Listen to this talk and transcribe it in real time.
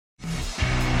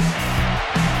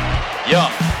Young,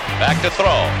 back to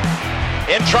throw.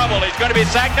 In trouble, he's going to be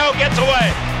sacked. No, gets away.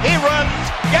 He runs,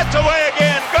 gets away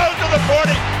again, goes to the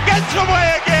 40, gets away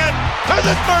again, to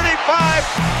the 35,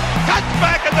 cuts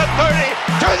back at the 30,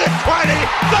 to the 20,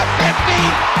 the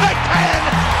 15, the 10.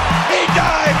 He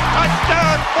dives,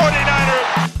 touchdown, 49ers.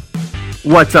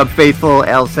 What's up, faithful?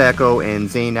 Al Sacco and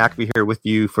Zane Nakvi here with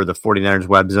you for the 49ers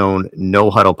Web Zone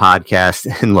No Huddle podcast.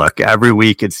 And look, every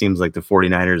week it seems like the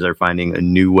 49ers are finding a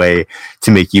new way to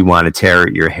make you want to tear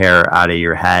your hair out of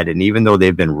your head. And even though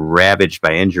they've been ravaged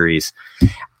by injuries,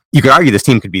 you could argue this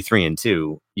team could be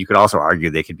 3-2. You could also argue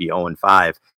they could be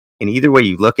 0-5. And either way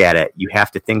you look at it, you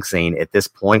have to think, Zane, at this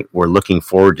point, we're looking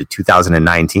forward to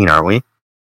 2019, aren't we?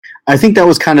 I think that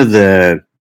was kind of the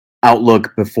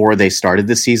outlook before they started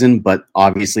this season, but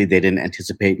obviously they didn't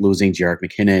anticipate losing Jerick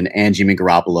McKinnon and Jimmy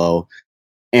Garoppolo,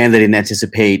 and they didn't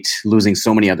anticipate losing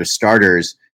so many other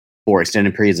starters for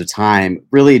extended periods of time.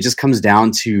 Really, it just comes down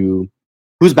to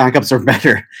whose backups are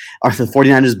better. Are the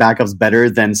 49ers backups better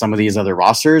than some of these other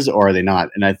rosters, or are they not?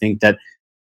 And I think that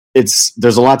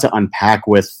there's a lot to unpack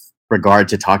with regard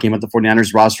to talking about the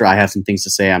 49ers roster. I have some things to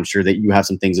say. I'm sure that you have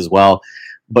some things as well.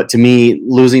 But to me,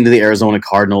 losing to the Arizona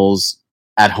Cardinals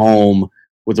at home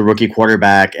with a rookie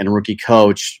quarterback and a rookie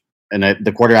coach, and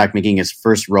the quarterback making his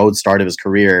first road start of his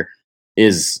career,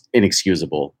 is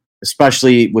inexcusable,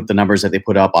 especially with the numbers that they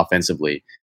put up offensively,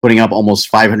 putting up almost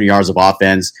 500 yards of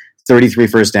offense, 33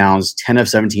 first downs, 10 of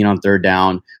 17 on third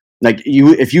down.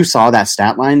 If you saw that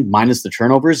stat line minus the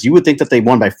turnovers, you would think that they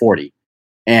won by 40,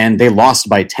 and they lost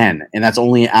by 10, and that's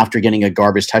only after getting a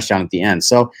garbage touchdown at the end.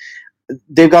 So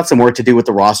they've got some work to do with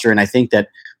the roster, and I think that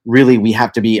really we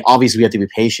have to be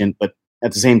patient, but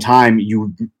at the same time,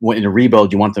 in a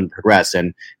rebuild, you want them to progress,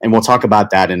 and we'll talk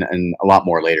about that and a lot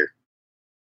more later.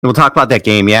 We'll talk about that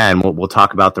game, yeah, and we'll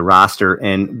talk about the roster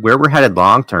and where we're headed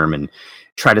long term and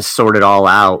try to sort it all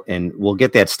out, and we'll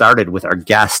get that started with our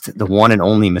guest, the one and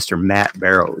only Mr. Matt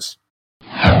Barrows.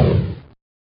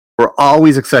 We're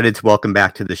always excited to welcome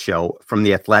back to the show from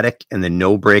The Athletic and the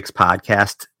No Breaks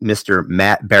podcast, Mr.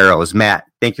 Matt Barrows. Matt,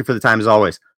 thank you for the time as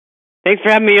always. Thanks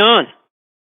for having me on.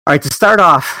 All right, to start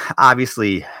off,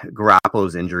 obviously,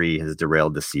 Garoppolo's injury has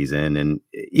derailed the season, and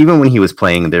even when he was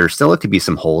playing, there still looked to be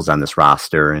some holes on this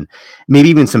roster, and maybe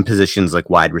even some positions like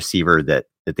wide receiver that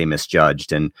they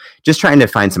misjudged, and just trying to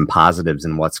find some positives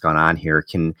in what's gone on here.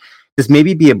 Can this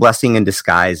maybe be a blessing in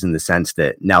disguise in the sense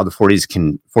that now the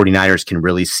 49ers can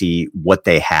really see what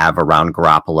they have around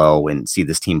Garoppolo and see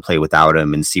this team play without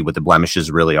him and see what the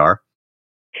blemishes really are?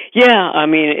 Yeah, I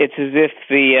mean, it's as if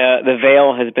the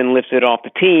veil has been lifted off the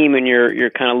team, and you're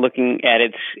kind of looking at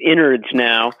its innards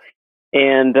now.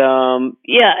 And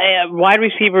wide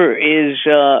receiver is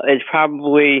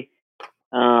probably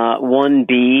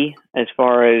 1B as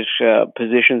far as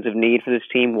positions of need for this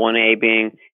team. 1A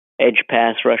being edge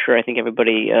pass rusher. I think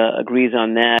everybody agrees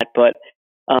on that. But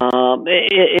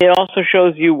it also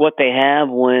shows you what they have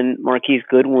when Marquise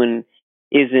Goodwin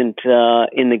isn't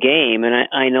in the game. And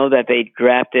I know that they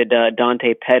drafted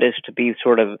Dante Pettis to be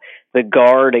sort of the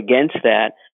guard against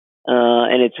that.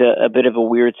 And it's a bit of a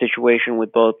weird situation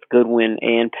with both Goodwin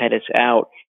and Pettis out.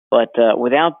 But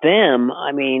without them,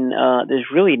 I mean, there's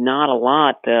really not a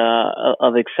lot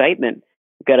of excitement.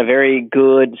 We've got a very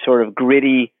good sort of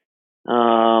gritty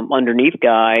underneath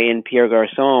guy in Pierre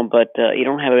Garçon, but you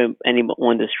don't have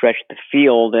anyone to stretch the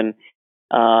field. And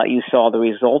you saw the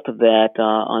result of that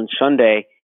on Sunday.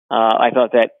 I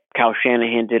thought that Kyle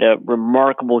Shanahan did a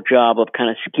remarkable job of kind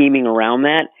of scheming around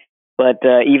that, but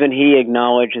even he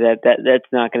acknowledged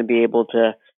that's not going to be able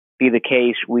to be the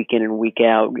case week in and week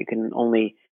out. You can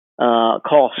only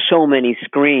call so many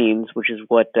screens, which is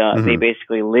what they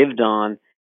basically lived on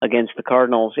against the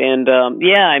Cardinals. And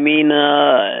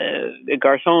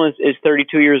Garçon is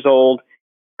 32 years old.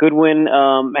 Goodwin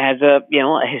has a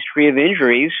history of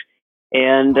injuries.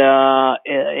 And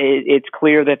it's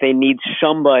clear that they need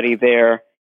somebody there,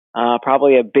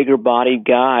 probably a bigger bodied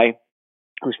guy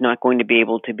who's not going to be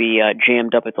able to be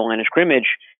jammed up at the line of scrimmage.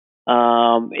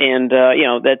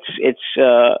 It's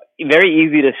very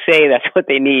easy to say that's what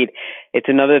they need. It's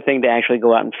another thing to actually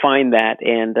go out and find that,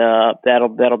 and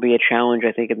that'll be a challenge,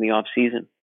 I think, in the off season.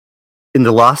 And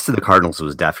the loss to the Cardinals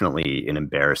was definitely an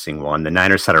embarrassing one. The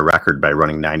Niners set a record by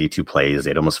running 92 plays. They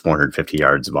had almost 450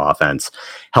 yards of offense,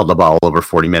 held the ball over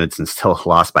 40 minutes, and still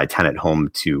lost by 10 at home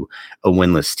to a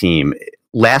winless team.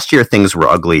 Last year, things were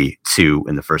ugly, too,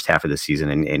 in the first half of the season,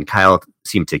 and Kyle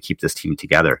seemed to keep this team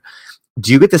together.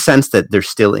 Do you get the sense that they're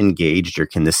still engaged, or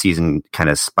can this season kind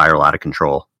of spiral out of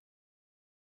control?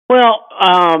 Well,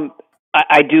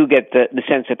 I do get the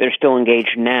sense that they're still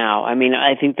engaged now. I mean,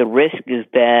 I think the risk is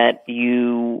that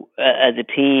you, as a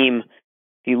team,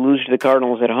 if you lose to the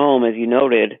Cardinals at home, as you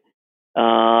noted,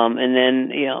 and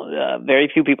then very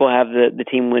few people have the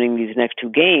team winning these next two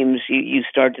games, you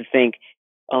start to think,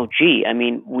 oh, gee, I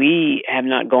mean, we have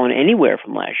not gone anywhere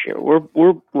from last year.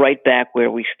 We're right back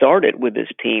where we started with this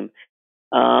team.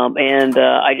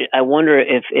 I wonder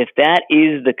if that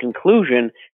is the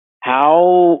conclusion,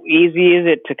 how easy is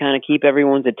it to kind of keep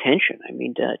everyone's attention? I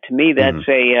mean, to me, that's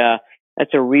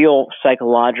a real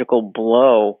psychological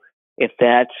blow if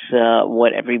that's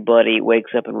what everybody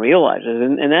wakes up and realizes.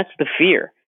 And that's the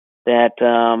fear, that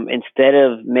instead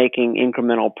of making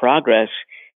incremental progress,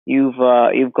 you've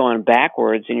gone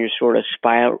backwards and you're sort of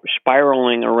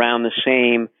spiraling around the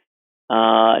same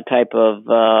type of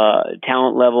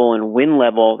talent level and win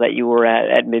level that you were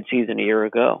at midseason a year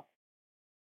ago.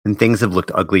 And things have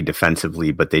looked ugly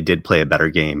defensively, but they did play a better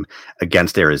game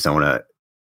against Arizona.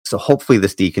 So hopefully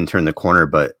this D can turn the corner.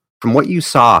 But from what you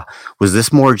saw, was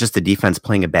this more just the defense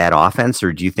playing a bad offense,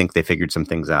 or do you think they figured some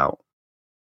things out?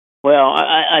 Well,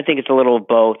 I think it's a little of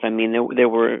both. I mean, there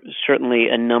were certainly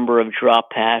a number of drop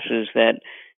passes that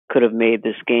could have made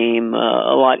this game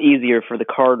a lot easier for the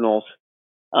Cardinals.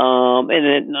 And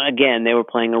then, again, they were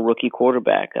playing a rookie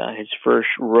quarterback, his first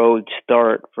road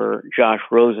start for Josh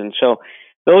Rosen. So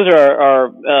those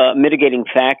are mitigating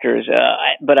factors.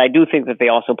 But I do think that they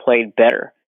also played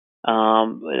better.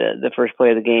 The first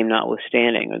play of the game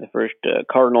notwithstanding, or the first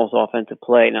Cardinals offensive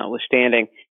play notwithstanding.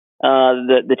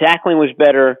 The tackling was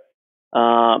better.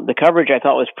 The coverage I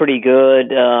thought was pretty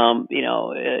good.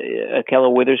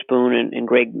 Ahkello Witherspoon and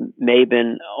Greg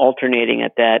Mabin alternating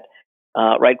at that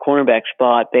right cornerback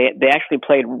spot. They actually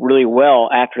played really well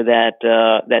after that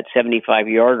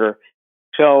 75-yarder.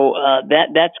 So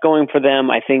that's going for them.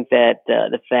 I think that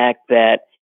the fact that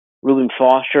Reuben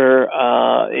Foster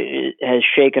has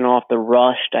shaken off the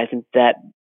rust, I think that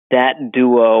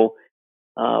duo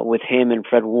with him and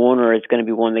Fred Warner is going to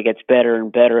be one that gets better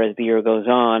and better as the year goes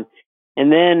on. And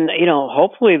then,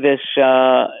 hopefully this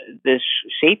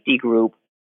safety group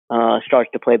starts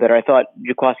to play better. I thought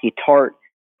Jaquiski Tartt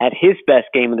had his best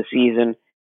game of the season,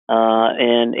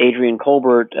 and Adrian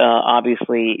Colbert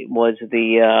obviously was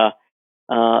the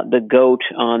GOAT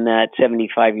on that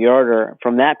 75-yarder.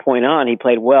 From that point on, he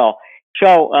played well.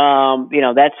 So,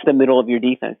 that's the middle of your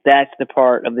defense. That's the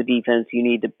part of the defense you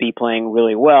need to be playing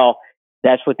really well.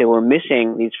 That's what they were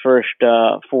missing these first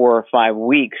 4 or 5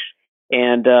 weeks.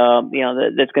 And,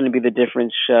 that's going to be the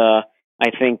difference,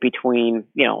 I think, between,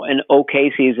 an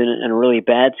okay season and a really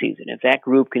bad season. If that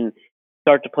group can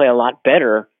start to play a lot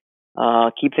better,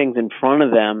 keep things in front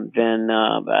of them, then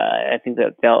I think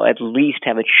that they'll at least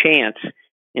have a chance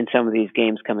in some of these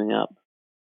games coming up.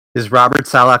 Is Robert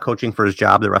Saleh coaching for his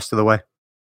job the rest of the way?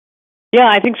 Yeah,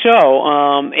 I think so.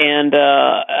 I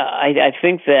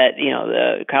think that,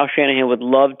 Kyle Shanahan would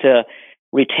love to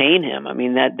retain him. I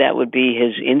mean, that would be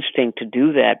his instinct to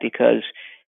do that, because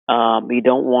you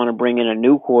don't want to bring in a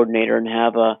new coordinator and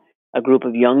have a group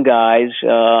of young guys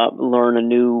learn a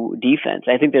new defense.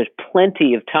 I think there's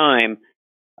plenty of time.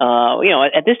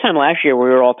 At this time last year, we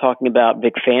were all talking about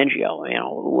Vic Fangio.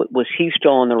 Was he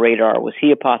still on the radar? Was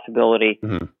he a possibility?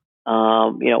 Mm-hmm.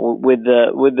 With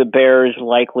the Bears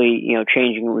likely,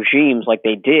 changing regimes like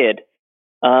they did.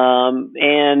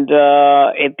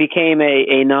 It became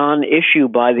a non-issue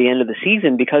by the end of the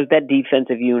season, because that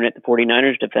defensive unit, the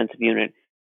 49ers defensive unit,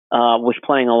 was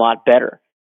playing a lot better.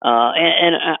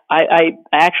 I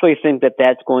actually think that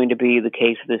that's going to be the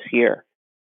case this year.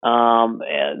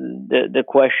 The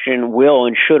question will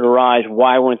and should arise,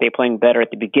 why weren't they playing better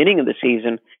at the beginning of the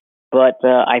season? But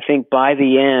I think by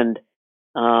the end,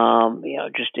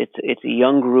 it's a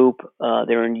young group.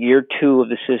 They're in year 2 of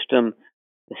the system.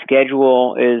 The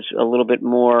schedule is a little bit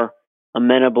more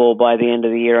amenable by the end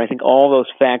of the year. I think all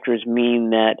those factors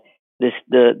mean that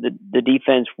the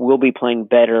defense will be playing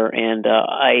better, and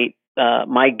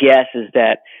my guess is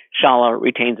that Saleh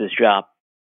retains his job.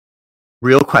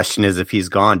 Real question is, if he's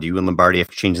gone, do you and Lombardi have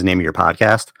to change the name of your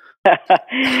podcast?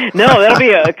 No, that'll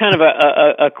be a kind of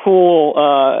a cool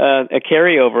a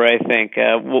carryover. I think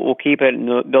we'll keep it, and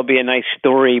there'll be a nice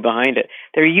story behind it.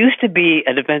 There used to be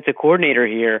a defensive coordinator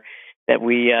here that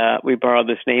we borrowed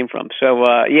this name from. So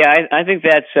I think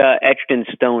that's etched in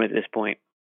stone at this point.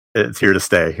 It's here to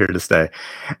stay.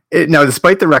 Now,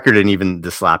 despite the record and even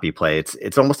the sloppy play,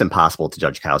 it's almost impossible to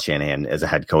judge Kyle Shanahan as a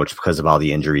head coach because of all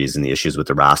the injuries and the issues with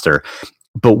the roster.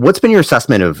 But what's been your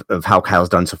assessment of how Kyle's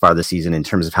done so far this season in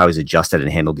terms of how he's adjusted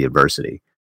and handled the adversity?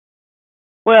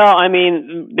 Well, I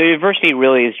mean, the adversity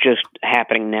really is just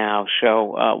happening now,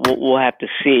 so we'll have to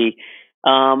see.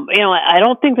 I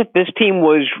don't think that this team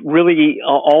was really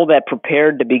all that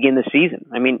prepared to begin the season.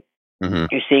 I mean, Mm-hmm.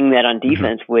 You're seeing that on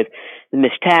defense with the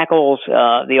missed tackles.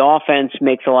 The offense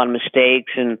makes a lot of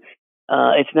mistakes, and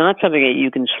it's not something that you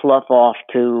can slough off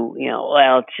to,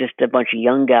 well, it's just a bunch of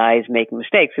young guys making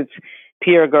mistakes. It's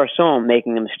Pierre Garçon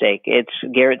making a mistake. It's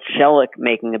Garrett Selleck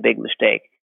making a big mistake.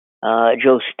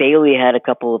 Joe Staley had a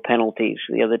couple of penalties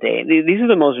the other day. These are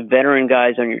the most veteran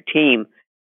guys on your team.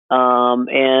 I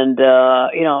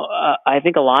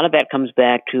think a lot of that comes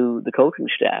back to the coaching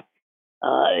staff.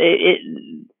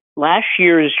 Last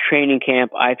year's training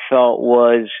camp, I felt,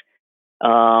 was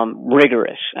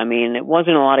rigorous. I mean, it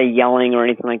wasn't a lot of yelling or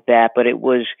anything like that, but it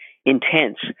was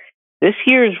intense. This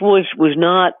year's was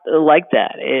not like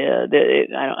that.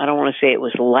 I don't want to say it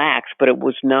was lax, but it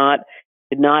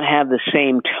did not have the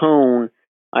same tone,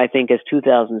 I think, as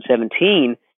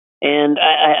 2017. And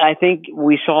I think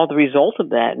we saw the result of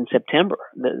that in September.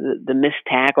 The missed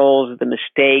tackles, the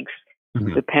mistakes,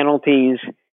 the penalties,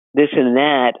 this and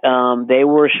that, they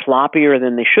were sloppier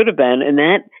than they should have been, and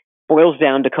that boils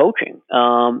down to coaching.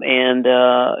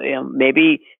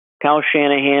 Maybe Kyle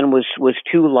Shanahan was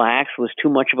too lax, was too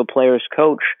much of a player's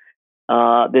coach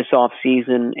this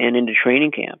offseason and into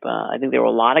training camp. I think there were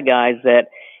a lot of guys that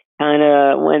kind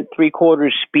of went 3/4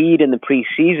 speed in the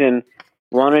preseason,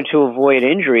 wanted to avoid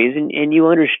injuries, and you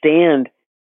understand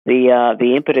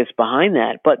the impetus behind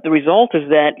that. But the result is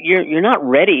that you're not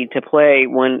ready to play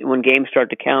when games start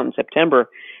to count in September,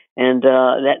 and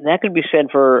that could be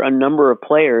said for a number of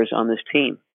players on this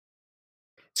team.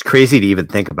 It's crazy to even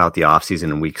think about the offseason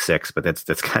in week 6, but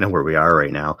that's kind of where we are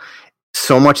right now.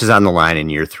 So much is on the line in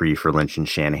year 3 for Lynch and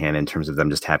Shanahan in terms of them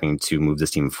just having to move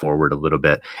this team forward a little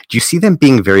bit. Do you see them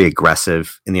being very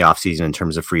aggressive in the offseason in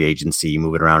terms of free agency,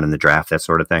 moving around in the draft, that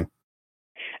sort of thing?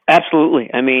 Absolutely.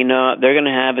 I mean, they're going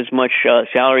to have as much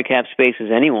salary cap space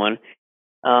as anyone.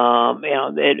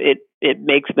 It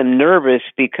makes them nervous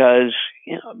because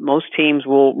most teams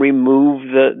will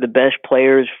remove the best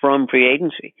players from free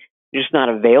agency. They're just not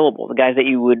available. The guys that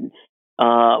you would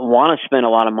want to spend a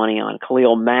lot of money on,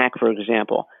 Khalil Mack, for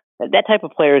example, that type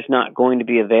of player is not going to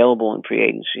be available in free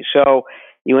agency. So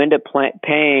you end up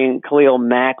paying Khalil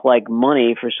Mack like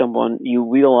money for someone you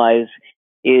realize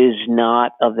is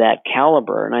not of that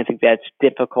caliber, and I think that's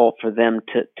difficult for them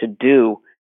to do.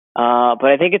 But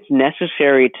I think it's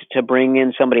necessary to bring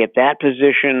in somebody at that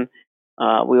position.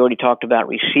 We already talked about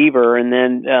receiver, and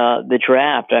then the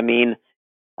draft. I mean,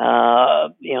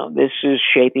 this is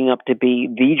shaping up to be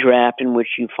the draft in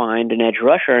which you find an edge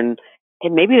rusher, and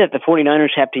maybe that the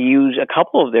 49ers have to use a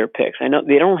couple of their picks. I know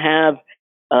they don't have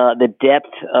the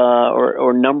depth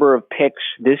or number of picks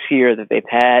this year that they've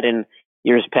had in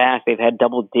years past. They've had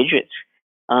double digits.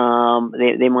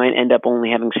 They might end up only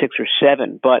having 6 or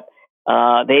 7, but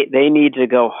they need to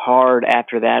go hard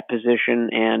after that position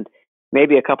and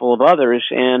maybe a couple of others.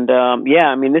 And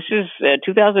I mean, this is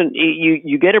 2000.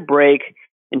 You get a break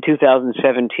in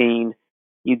 2017.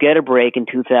 You get a break in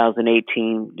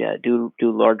 2018 due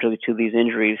largely to these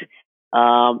injuries.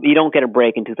 You don't get a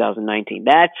break in 2019.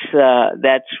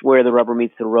 That's where the rubber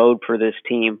meets the road for this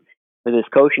team, for this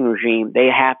coaching regime. They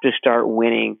have to start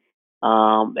winning.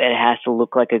 It has to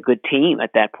look like a good team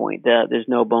at that point. There's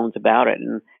no bones about it.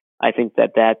 And I think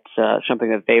that's something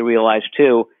that they realize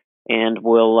too, and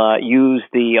will use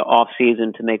the off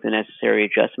season to make the necessary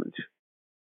adjustments.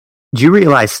 Do you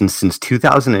realize since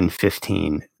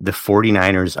 2015, the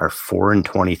 49ers are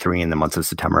 4-23 in the months of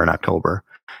September and October?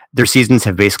 Their seasons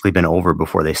have basically been over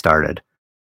before they started.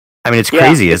 I mean, it's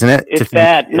crazy, isn't it? It's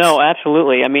bad. No,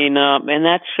 absolutely. I mean, and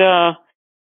that's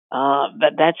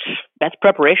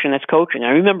preparation. That's coaching.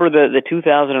 I remember the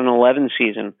 2011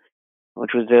 season,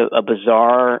 which was a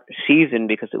bizarre season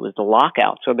because it was the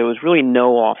lockout. So there was really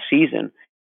no off season.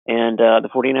 And the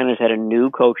 49ers had a new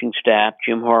coaching staff.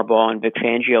 Jim Harbaugh and Vic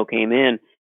Fangio came in,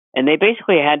 and they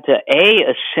basically had to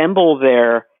assemble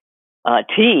their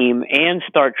team and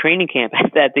start training camp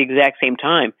at the exact same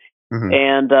time. Mm-hmm.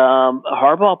 And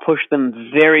Harbaugh pushed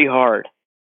them very hard,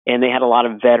 and they had a lot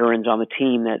of veterans on the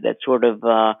team that sort of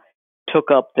took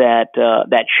up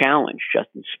that challenge.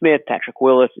 Justin Smith, Patrick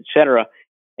Willis, etc.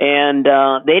 And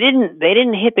they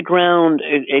didn't hit the ground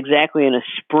exactly in a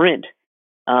sprint.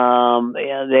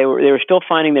 They were still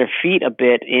finding their feet a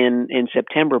bit in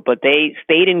September, but they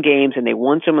stayed in games and they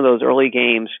won some of those early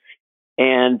games.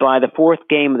 And by the 4th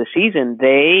game of the season,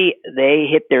 they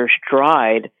hit their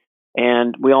stride,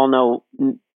 and we all know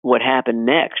what happened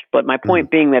next. But my point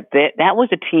being that was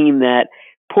a team that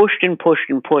pushed and pushed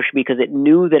and pushed because it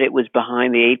knew that it was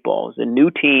behind the 8 ball. It was a new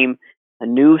team, a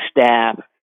new staff,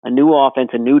 a new offense,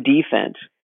 a new defense.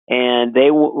 And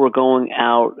they were going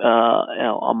out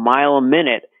a mile a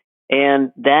minute,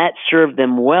 And that served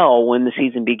them well when the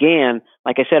season began.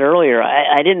 Like I said earlier,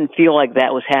 I didn't feel like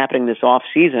that was happening this off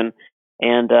season,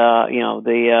 and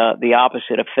the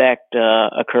opposite effect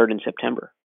occurred in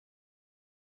September.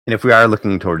 And if we are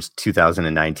looking towards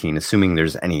 2019, assuming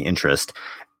there's any interest,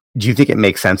 do you think it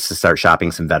makes sense to start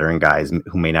shopping some veteran guys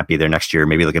who may not be there next year,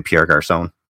 maybe like a Pierre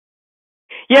Garçon?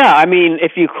 Yeah, I mean,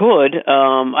 if you could,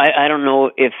 I don't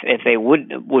know if they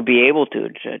would be able to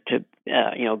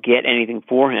get anything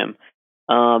for him.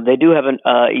 They do have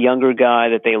a younger guy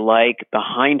that they like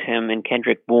behind him in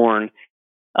Kendrick Bourne.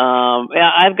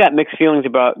 I've got mixed feelings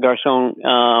about Garçon.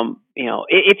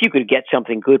 If you could get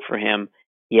something good for him,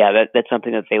 yeah, that's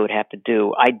something that they would have to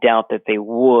do. I doubt that they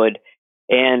would.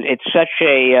 And it's such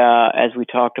as we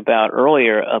talked about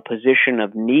earlier, a position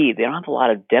of need. They don't have a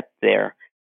lot of depth there.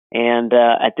 And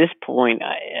at this point,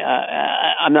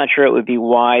 I'm not sure it would be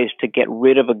wise to get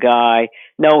rid of a guy.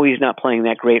 No, he's not playing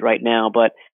that great right now,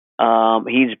 but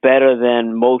he's better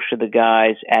than most of the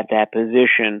guys at that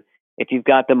position. If you've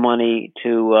got the money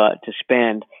to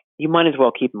spend, you might as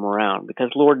well keep him around,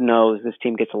 because Lord knows this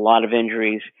team gets a lot of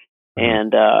injuries,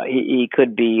 and he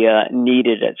could be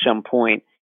needed at some point.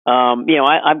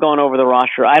 I've gone over the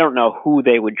roster. I don't know who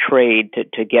they would trade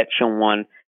to get someone,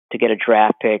 to get a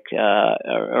draft pick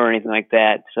or anything like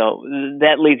that. So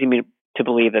that leads me to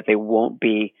believe that they won't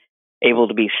be able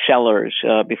to be sellers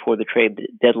before the trade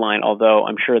deadline, although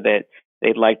I'm sure that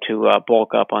they'd like to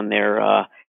bulk up on their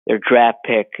draft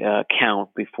pick count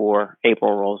before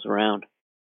April rolls around.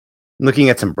 Looking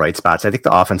at some bright spots, I think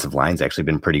the offensive line's actually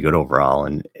been pretty good overall,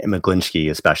 and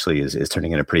McGlinchey especially is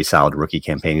turning in a pretty solid rookie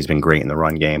campaign. He's been great in the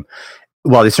run game.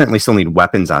 While they certainly still need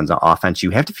weapons on the offense, you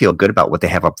have to feel good about what they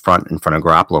have up front in front of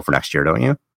Garoppolo for next year, don't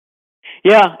you?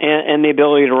 Yeah, and the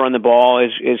ability to run the ball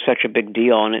is such a big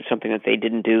deal, and it's something that they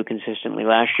didn't do consistently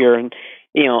last year. And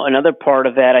another part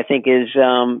of that, I think, is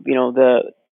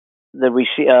the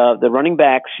running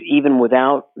backs, even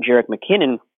without Jerick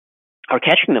McKinnon, are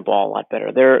catching the ball a lot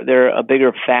better. They're a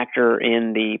bigger factor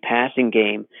in the passing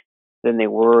game than they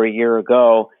were a year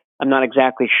ago. I'm not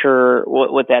exactly sure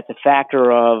what that's a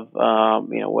factor of,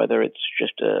 whether it's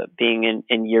just being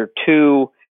in year two,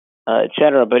 et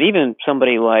cetera. But even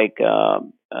somebody like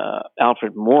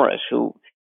Alfred Morris, who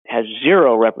has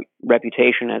zero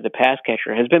reputation as a pass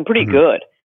catcher, has been pretty good.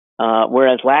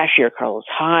 Whereas last year, Carlos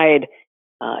Hyde,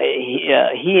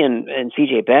 he and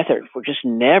C.J. Beathard were just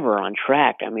never on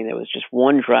track. I mean, there was just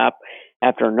one drop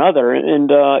after another.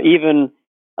 And even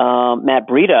Matt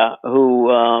Breida, who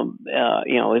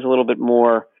is a little bit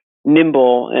more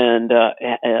nimble and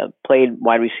played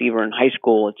wide receiver in high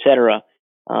school, et cetera,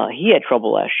 he had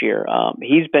trouble last year.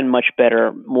 He's been much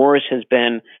better. Morris has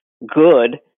been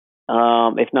good,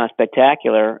 if not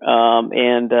spectacular.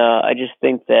 And I just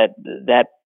think that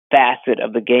facet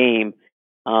of the game,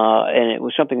 and it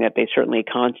was something that they certainly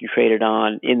concentrated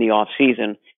on in the off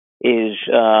season, is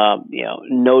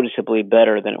noticeably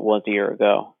better than it was a year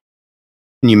ago.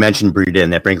 And you mentioned Breida,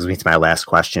 and that brings me to my last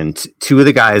question. Two of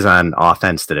the guys on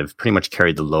offense that have pretty much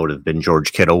carried the load have been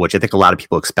George Kittle, which I think a lot of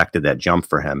people expected that jump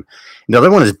for him. And the other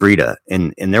one is Breida,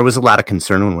 and there was a lot of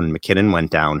concern when McKinnon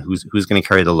went down. Who's going to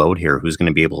carry the load here? Who's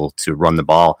going to be able to run the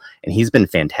ball? And he's been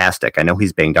fantastic. I know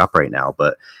he's banged up right now,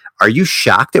 but are you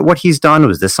shocked at what he's done?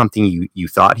 Was this something you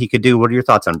thought he could do? What are your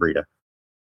thoughts on Breida?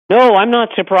 No, I'm not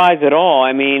surprised at all.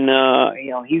 I mean,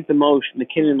 he's the most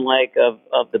McKinnon-like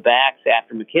of the backs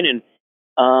after McKinnon.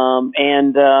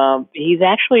 And he's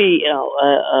actually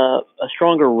a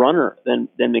stronger runner than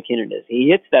McKinnon is. He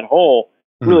hits that hole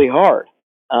really hard,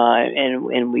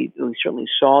 and we certainly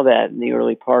saw that in the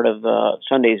early part of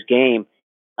Sunday's game.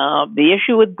 The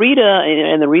issue with Breida,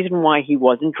 and the reason why he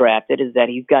wasn't drafted, is that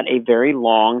he's got a very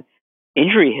long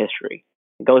injury history.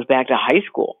 It goes back to high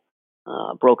school.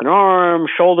 Broken arm,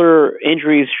 shoulder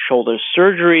injuries, shoulder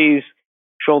surgeries,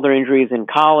 shoulder injuries in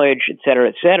college, et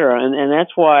cetera, and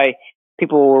that's why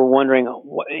people were wondering,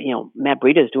 Matt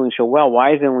Breida is doing so well.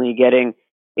 Why is he only getting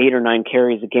 8 or 9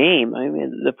 carries a game? I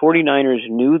mean, the 49ers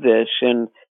knew this, and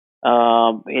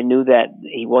knew that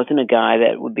he wasn't a guy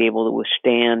that would be able to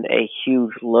withstand a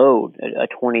huge load, a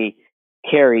 20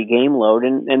 carry game load,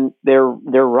 and they're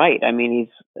right. I mean,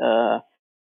 he's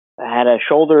had a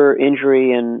shoulder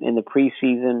injury in the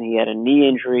preseason. He had a knee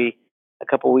injury a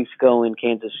couple weeks ago in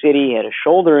Kansas City. He had a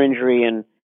shoulder injury in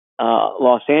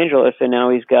Los Angeles, and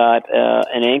now he's got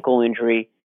an ankle injury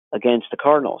against the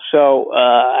Cardinals. So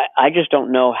I just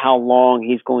don't know how long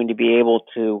he's going to be able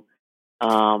to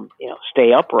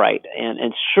stay upright,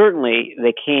 and certainly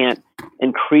they can't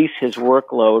increase his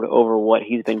workload over what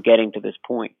he's been getting to this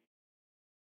point.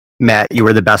 Matt, you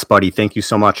were the best, buddy. Thank you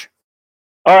so much.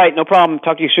 All right, no problem.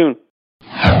 Talk to you soon.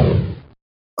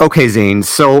 Okay, Zane.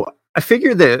 So I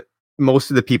figure that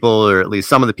most of the people, or at least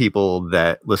some of the people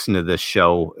that listen to this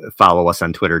show, follow us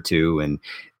on Twitter too. And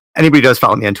anybody who does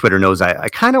follow me on Twitter knows I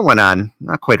kind of went on,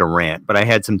 not quite a rant, but I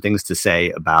had some things to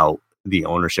say about the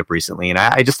ownership recently. And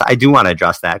I do want to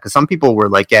address that, because some people were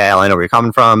like, yeah, I know where you're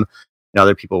coming from. And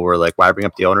other people were like, why bring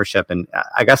up the ownership? And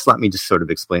I guess let me just sort of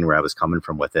explain where I was coming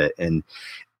from with it. And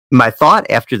my thought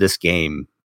after this game,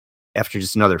 after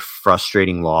just another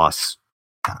frustrating loss,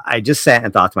 I just sat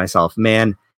and thought to myself,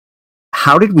 man,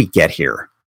 how did we get here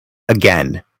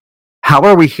again? How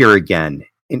are we here again?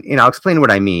 And I'll explain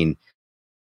what I mean.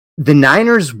 The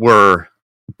Niners were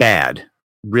bad,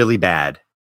 really bad,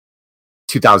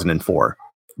 2004,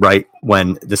 right?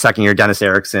 When the second year, Dennis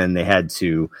Erickson, they had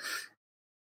to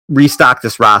restock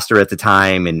this roster at the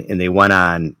time, and they went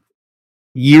on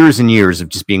years and years of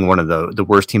just being one of the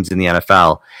worst teams in the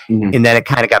NFL. Mm-hmm. And then it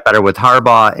kind of got better with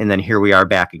Harbaugh, and then here we are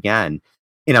back again.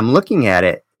 And I'm looking at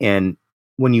it, and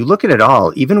when you look at it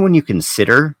all, even when you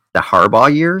consider the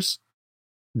Harbaugh years,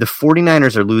 the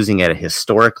 49ers are losing at a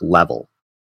historic level.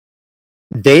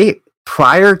 Let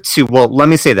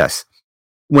me say this.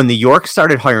 When the York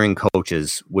started hiring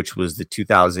coaches, which was the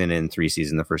 2003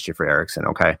 season, the first year for Erickson,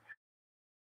 okay?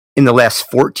 In the last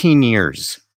 14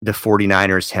 years, the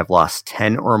 49ers have lost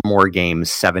 10 or more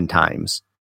games 7 times.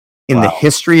 In the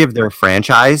history of their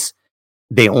franchise,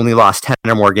 they only lost 10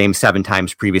 or more games 7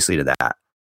 times previously to that.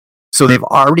 So they've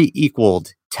already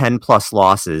equaled 10 plus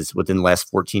losses within the last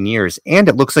 14 years. And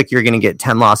it looks like you're going to get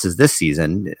 10 losses this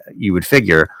season, you would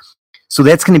figure. So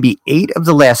that's going to be 8 of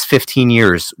the last 15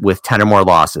 years with 10 or more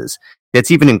losses.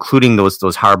 That's even including those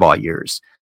Harbaugh years.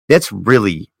 That's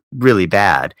really, really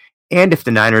bad. And if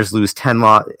the Niners lose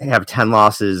have 10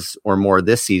 losses or more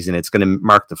this season, it's going to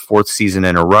mark the 4th season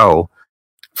in a row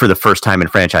for the first time in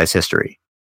franchise history.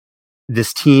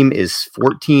 This team is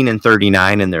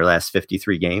 14-39 in their last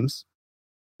 53 games,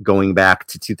 going back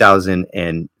to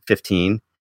 2015,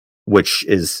 which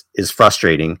is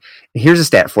frustrating. Here's a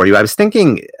stat for you. I was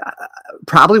thinking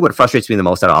probably what frustrates me the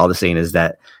most out of all this thing is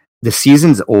that the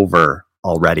season's over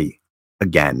already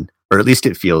again, or at least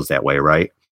it feels that way,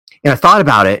 right? And I thought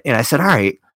about it, and I said, all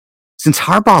right, since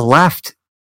Harbaugh left,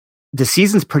 the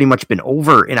season's pretty much been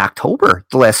over in October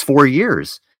the last 4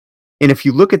 years. And if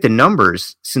you look at the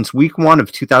numbers, since week 1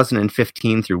 of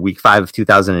 2015 through week 5 of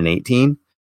 2018,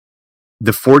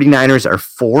 the 49ers are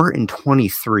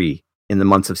 4-23 in the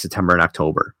months of September and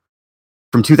October.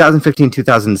 From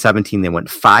 2015-2017, they went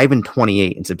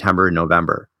 5-28 in September and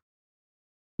November.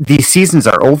 These seasons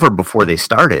are over before they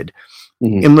started.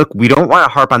 Mm-hmm. And look, we don't want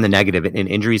to harp on the negative, and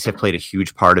injuries have played a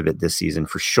huge part of it this season,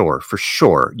 for sure. For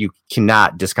sure. You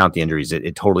cannot discount the injuries.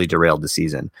 It totally derailed the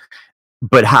season.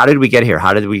 But how did we get here?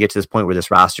 How did we get to this point where this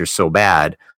roster is so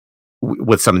bad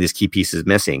with some of these key pieces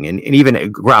missing? And even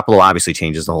Garoppolo obviously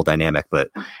changes the whole dynamic, but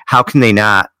how can they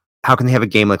have a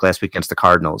game like last week against the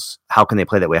Cardinals? How can they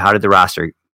play that way? How did the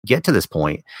roster get to this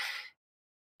point?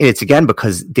 It's again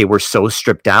because they were so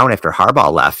stripped down after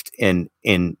Harbaugh left, and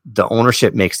the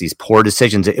ownership makes these poor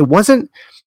decisions. It wasn't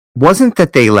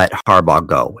that they let Harbaugh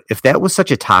go. If that was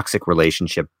such a toxic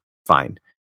relationship, fine.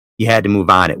 You had to move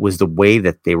on. It was the way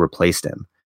that they replaced him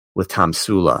with Tom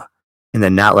Sula, and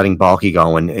then not letting Balky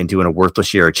go and doing a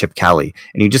worthless year of Chip Kelly.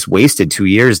 And you just wasted 2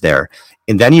 years there.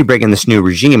 And then you bring in this new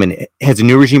regime, and has the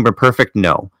new regime been perfect?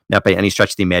 No, not by any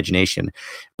stretch of the imagination.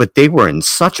 But they were in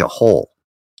such a hole.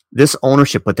 This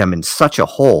ownership put them in such a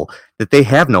hole that they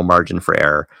have no margin for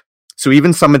error. So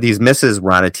even some of these misses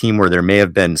were on a team where there may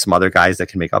have been some other guys that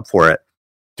can make up for it.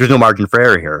 There's no margin for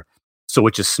error here. So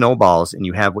it just snowballs, and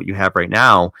you have what you have right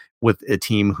now with a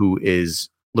team who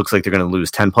looks like they're going to lose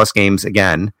 10 plus games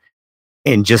again,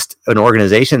 and just an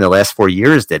organization in the last 4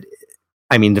 years that,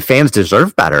 I mean, the fans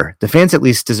deserve better. The fans at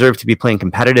least deserve to be playing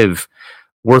competitive,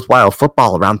 worthwhile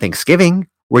football around Thanksgiving,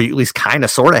 where you at least kind of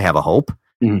sort of have a hope.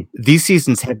 Mm-hmm. These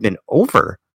seasons have been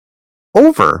over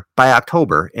by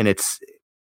October, and it's,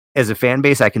 as a fan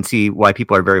base, I can see why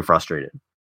people are very frustrated.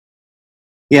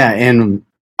 Yeah, and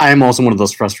I'm also one of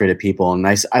those frustrated people, and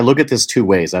I look at this 2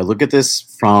 ways. I look at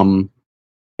this from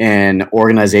an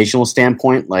organizational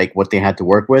standpoint, like what they had to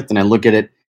work with, and I look at it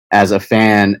as a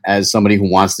fan, as somebody who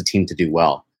wants the team to do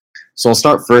well. So I'll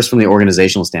start first from the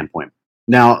organizational standpoint.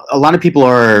 Now, a lot of people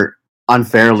are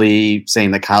unfairly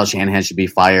saying that Kyle Shanahan should be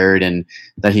fired and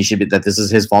that that this is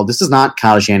his fault. This is not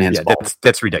Kyle Shanahan's fault.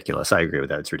 That's ridiculous. I agree with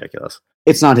that. It's ridiculous.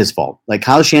 It's not his fault. Like,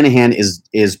 Kyle Shanahan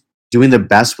is doing the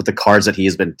best with the cards that he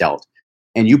has been dealt.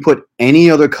 And you put any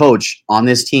other coach on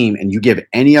this team and you give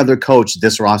any other coach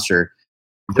this roster,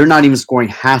 they're not even scoring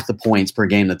half the points per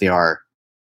game that they are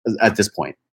at this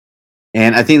point.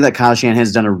 And I think that Kyle Shanahan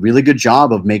has done a really good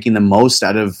job of making the most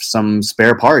out of some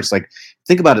spare parts. Like,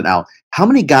 think about it now. How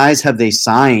many guys have they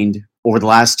signed over the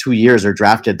last 2 years or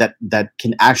drafted that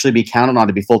can actually be counted on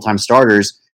to be full-time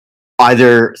starters,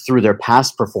 either through their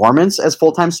past performance as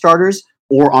full-time starters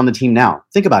or on the team now?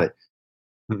 Think about it.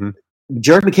 Mm-hmm.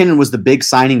 Jerick McKinnon was the big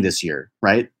signing this year,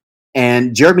 right?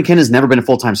 And Jerick McKinnon has never been a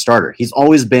full-time starter. He's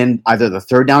always been either the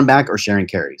third down back or sharing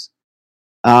carries.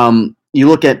 You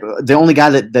look at the only guy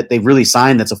that they really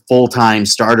signed that's a full-time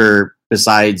starter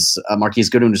besides Marquise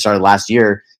Goodwin, who started last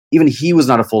year. Even he was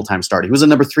not a full-time starter. He was a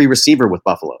number 3 receiver with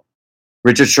Buffalo.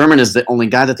 Richard Sherman is the only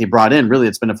guy that they brought in, really,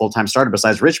 that's been a full-time starter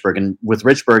besides Richburg. And with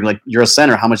Richburg, like, you're a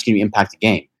center, how much can you impact the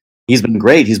game? He's been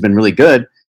great. He's been really good.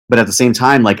 But at the same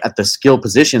time, like, at the skill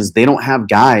positions, they don't have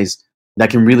guys that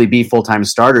can really be full-time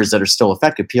starters that are still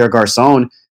effective. Pierre Garçon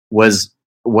was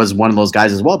one of those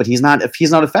guys as well, but he's not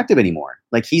effective anymore.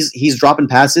 Like, he's dropping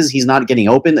passes. He's not getting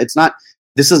open.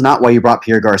 This is not why you brought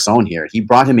Pierre Garçon here. He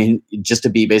brought him in just to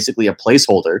be basically a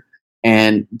placeholder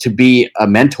and to be a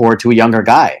mentor to a younger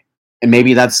guy. And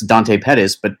maybe that's Dante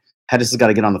Pettis, but Pettis has got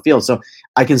to get on the field. So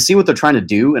I can see what they're trying to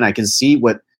do, and I can see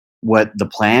what the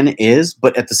plan is.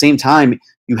 But at the same time,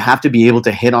 you have to be able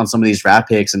to hit on some of these draft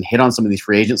picks and hit on some of these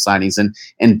free agent signings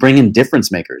and bring in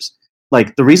difference makers.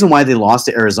 Like, the reason why they lost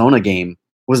the Arizona game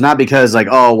was not because, like,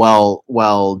 oh,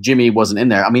 well, Jimmy wasn't in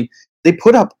there. I mean, they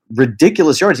put up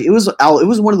ridiculous yards. It was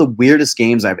one of the weirdest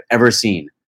games I've ever seen.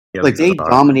 Yeah, like, they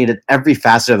dominated every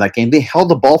facet of that game. They held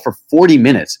the ball for 40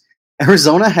 minutes.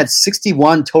 Arizona had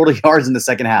 61 total yards in the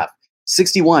second half.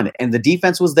 61. And the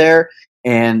defense was there,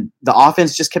 and the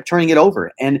offense just kept turning it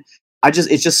over. And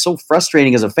it's just so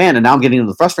frustrating as a fan, and now I'm getting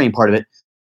into the frustrating part of it,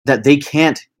 that they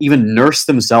can't even nurse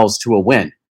themselves to a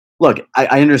win. Look,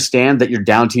 I understand that you're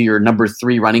down to your number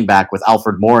 3 running back with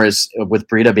Alfred Morris, with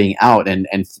Breida being out, and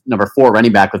number 4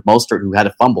 running back with Mostert, who had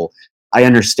a fumble. I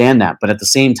understand that. But at the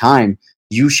same time,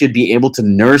 you should be able to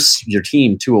nurse your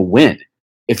team to a win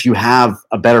if you have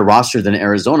a better roster than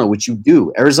Arizona, which you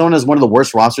do. Arizona is one of the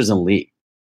worst rosters in the league.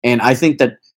 And I think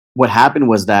that what happened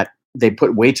was that they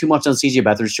put way too much on CJ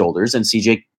Beathard's shoulders, and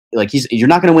CJ, like, you're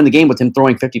not going to win the game with him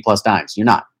throwing 50-plus times. You're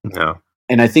not. No.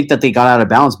 And I think that they got out of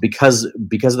balance because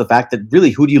of the fact that,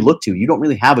 really, who do you look to? You don't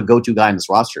really have a go-to guy in this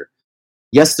roster.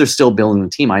 Yes, they're still building the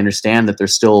team. I understand that they're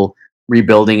still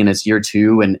rebuilding and it's year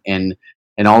 2 and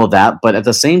all of that. But at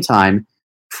the same time,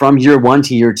 from year 1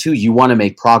 to year 2, you want to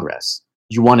make progress.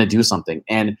 You want to do something.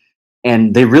 And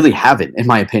they really haven't, in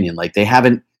my opinion. Like, they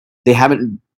haven't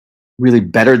really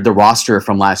bettered the roster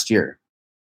from last year.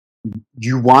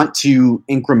 You want to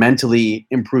incrementally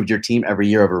improve your team every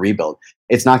year of a rebuild.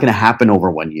 It's not going to happen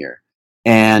over 1 year.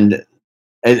 And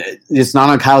it's not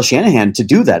on Kyle Shanahan to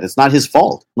do that. It's not his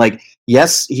fault. Like,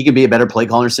 yes, he can be a better play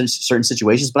caller in certain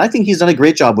situations, but I think he's done a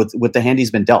great job with the hand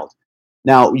he's been dealt.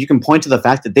 Now, you can point to the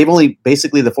fact that the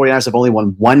 49ers have only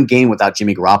won 1 game without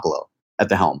Jimmy Garoppolo at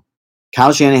the helm.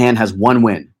 Kyle Shanahan has 1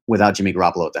 win without Jimmy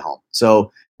Garoppolo at the helm.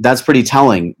 So that's pretty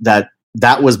telling that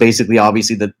was basically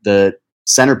obviously the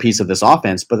centerpiece of this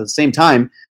offense. But at the same time,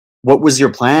 what was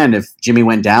your plan if Jimmy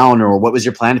went down, or what was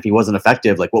your plan if he wasn't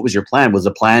effective? Like, what was your plan? Was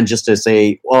the plan just to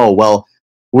say, oh, well,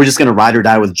 we're just going to ride or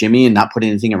die with Jimmy and not put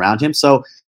anything around him? So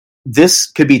this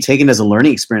could be taken as a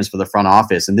learning experience for the front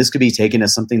office, and this could be taken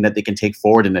as something that they can take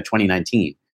forward into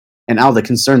 2019. And now the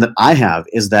concern that I have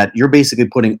is that you're basically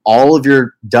putting all of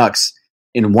your ducks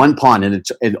in one pond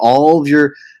and all of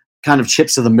your kind of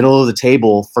chips to the middle of the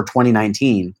table for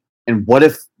 2019. And what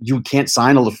if you can't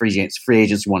sign all the free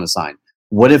agents you want to sign?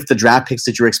 What if the draft picks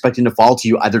that you're expecting to fall to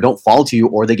you either don't fall to you,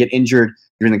 or they get injured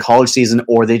during the college season,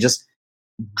 or they just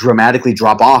dramatically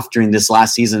drop off during this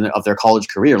last season of their college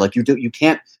career? Like, you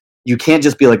can't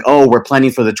just be like, oh, we're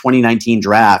planning for the 2019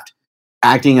 draft,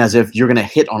 acting as if you're going to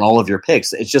hit on all of your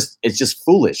picks. It's just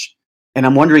foolish. And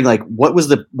I'm wondering, like, what was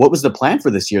the plan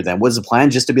for this year then? Was the plan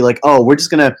just to be like, oh, we're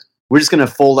just gonna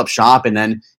fold up shop and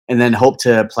then hope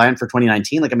to plan for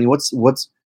 2019? Like, I mean,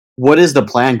 what is the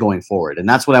plan going forward? And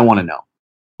that's what I want to know.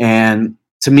 And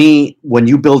to me, when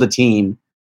you build a team,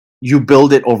 you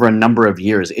build it over a number of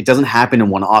years. It doesn't happen in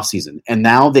one offseason. And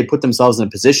now they put themselves in a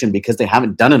position, because they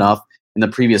haven't done enough in the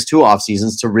previous 2 off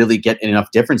seasons to really get enough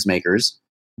difference makers.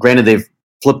 Granted, they've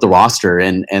flipped the roster,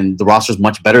 and the roster is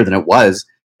much better than it was,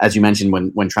 as you mentioned,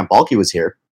 when Trent Baalke was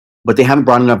here. But they haven't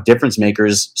brought enough difference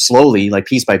makers slowly, like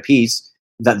piece by piece,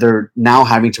 that they're now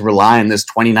having to rely on this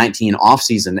 2019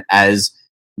 offseason as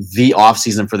the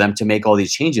offseason for them to make all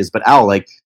these changes. But Al, like,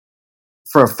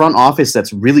 for a front office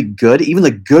that's really good, even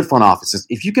the good front offices,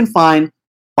 if you can find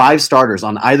 5 starters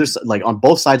on on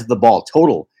both sides of the ball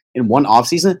total in one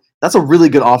offseason, that's a really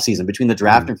good offseason between the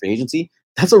draft and free agency.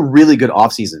 That's a really good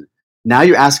offseason. Now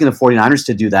you're asking the 49ers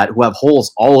to do that, who have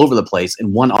holes all over the place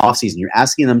in one offseason. You're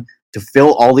asking them to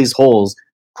fill all these holes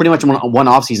pretty much in one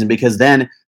offseason, because then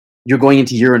you're going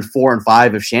into year 4 and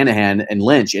 5 of Shanahan and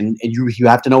Lynch, and you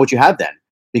have to know what you have then.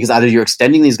 Because either you're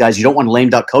extending these guys, you don't want a lame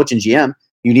duck coach and GM,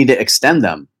 you need to extend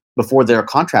them before their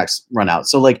contracts run out.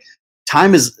 So like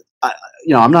time is,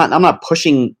 I'm not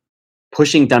pushing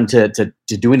them to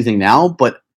do anything now,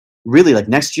 but really like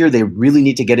next year they really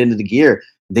need to get into the gear.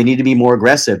 They need to be more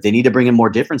aggressive. They need to bring in more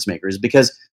difference makers,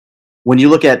 because when you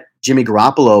look at Jimmy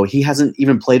Garoppolo, he hasn't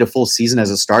even played a full season as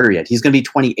a starter yet. He's going to be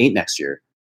 28 next year.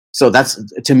 So that's,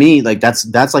 to me, like that's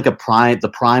like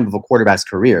the prime of a quarterback's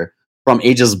career, from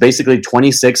ages basically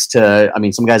 26 to, I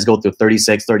mean, some guys go through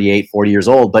 36, 38, 40 years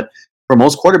old, but for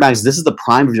most quarterbacks, this is the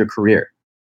prime of your career.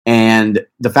 And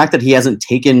the fact that he hasn't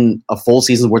taken a full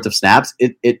season's worth of snaps,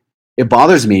 it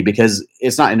bothers me, because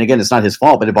it's not, and again, it's not his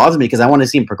fault, but it bothers me because I want to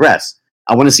see him progress.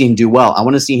 I want to see him do well. I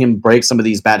want to see him break some of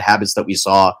these bad habits that we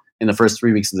saw in the first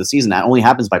 3 weeks of the season. That only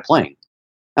happens by playing.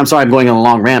 I'm sorry, I'm going on a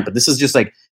long rant, but this is just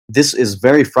like, this is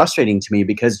very frustrating to me,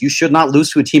 because you should not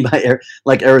lose to a team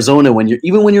like Arizona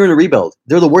even when you're in a rebuild.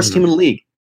 They're the worst team in the league.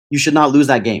 You should not lose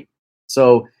that game.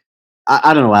 So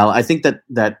I don't know, Al. I think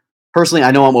that personally,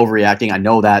 I know I'm overreacting. I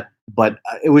know that, but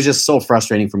it was just so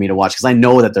frustrating for me to watch, because I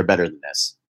know that they're better than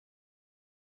this.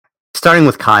 Starting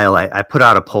with Kyle, I put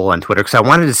out a poll on Twitter because I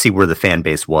wanted to see where the fan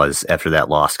base was after that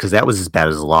loss, because that was as bad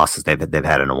as a loss as they've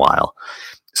had in a while.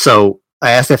 So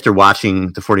I asked, after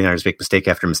watching the 49ers make mistake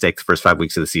after mistake the first 5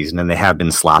 weeks of the season, and they have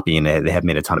been sloppy and they have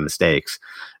made a ton of mistakes,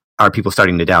 are people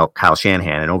starting to doubt Kyle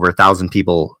Shanahan? And over 1,000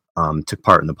 people took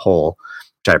part in the poll,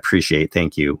 which I appreciate.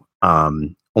 Thank you.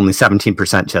 Only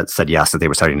 17% said yes, that they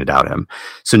were starting to doubt him.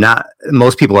 So not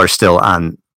most people are still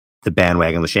on the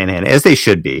bandwagon with Shanahan, as they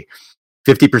should be.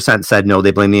 50% said no,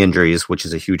 they blame the injuries, which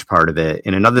is a huge part of it.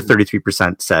 And another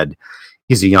 33% said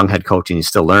he's a young head coach and he's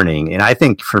still learning. And I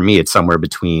think for me, it's somewhere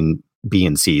between B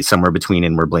and C, somewhere between,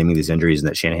 and we're blaming these injuries and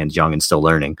that Shanahan's young and still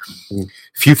learning.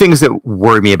 Few things that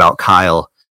worry me about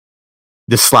Kyle.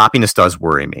 The sloppiness does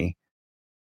worry me.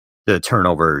 The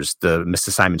turnovers, the missed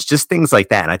assignments, just things like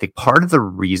that. And I think part of the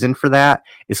reason for that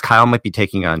is Kyle might be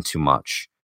taking on too much.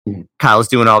 Kyle's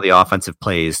doing all the offensive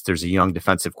plays. There's a young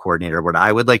defensive coordinator. What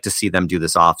I would like to see them do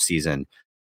this offseason.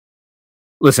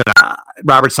 Listen,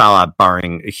 Robert Saleh,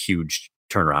 barring a huge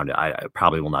turnaround, I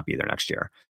probably will not be there next year.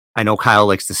 I know Kyle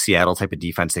likes the Seattle type of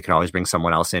defense. They can always bring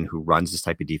someone else in who runs this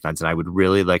type of defense. And I would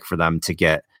really like for them to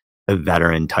get a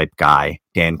veteran type guy,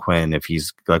 Dan Quinn, if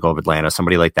he's like over Atlanta,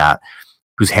 somebody like that,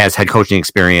 who has head coaching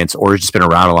experience or has just been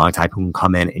around a long time, who can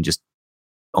come in and just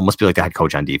almost be like the head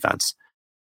coach on defense.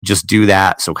 Just do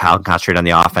that so Kyle can concentrate on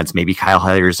the offense. Maybe Kyle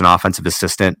hires an offensive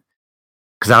assistant,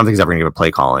 because I don't think he's ever going to give a play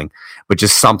calling, but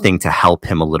just something to help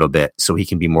him a little bit so he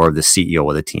can be more of the CEO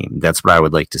of the team. That's what I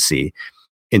would like to see.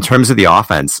 In terms of the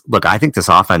offense, look, I think this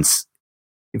offense,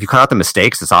 if you cut out the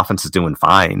mistakes, this offense is doing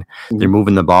fine. They're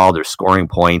moving the ball. They're scoring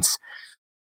points.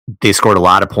 They scored a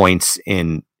lot of points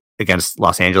against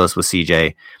Los Angeles with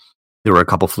CJ. There were a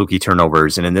couple fluky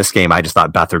turnovers. And in this game, I just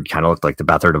thought Beathard kind of looked like the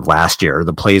Beathard of last year.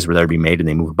 The plays were there to be made and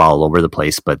they move the ball all over the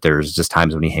place, but there's just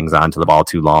times when he hangs on to the ball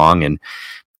too long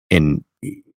and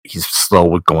he's slow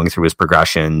with going through his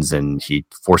progressions, and he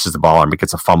forces the ball and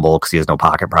gets a fumble because he has no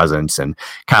pocket presence. And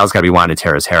Kyle's got to be wanting to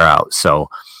tear his hair out. So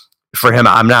for him,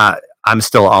 I'm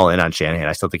still all in on Shanahan.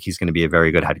 I still think he's going to be a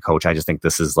very good head coach. I just think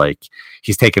this is like,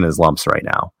 he's taking his lumps right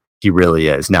now. He really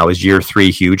is. Now, is year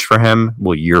 3 huge for him?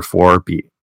 Will year 4 be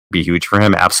huge for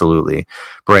him? Absolutely.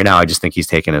 But right now, I just think he's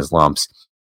taking his lumps.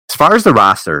 As far as the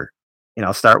roster,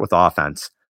 I'll start with offense.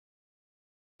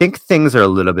 I think things are a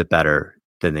little bit better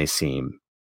than they seem.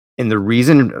 And the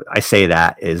reason I say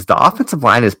that is the offensive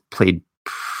line has played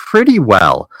pretty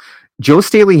well. Joe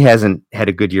Staley hasn't had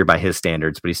a good year by his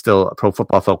standards, but he's still, Pro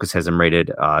Football Focus has him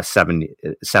rated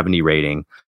 70 rating.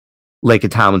 Laken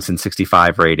Tomlinson,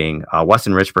 65 rating.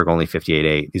 Weston Richburg, only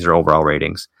 58.8. These are overall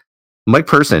ratings. Mike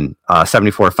Person,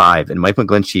 74.5. And Mike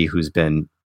McGlinchey, who's been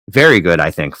very good,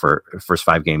 I think, for first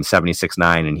 5 games,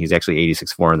 76.9. And he's actually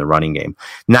 86.4 in the running game.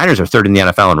 Niners are third in the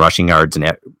NFL in rushing yards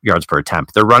and yards per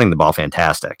attempt. They're running the ball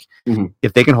fantastic.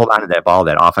 If they can hold on to that ball,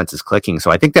 that offense is clicking.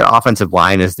 So I think that offensive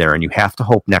line is there, and you have to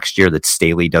hope next year that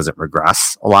Staley doesn't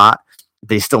regress a lot.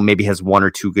 They still maybe has 1 or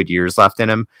 2 good years left in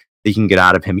him. They can get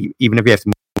out of him, even if you have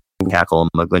to tackle him.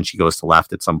 McGlinchey goes to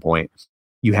left at some point.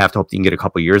 You have to hope you can get a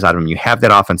couple years out of him. You have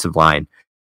that offensive line.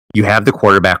 You have the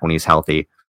quarterback when he's healthy.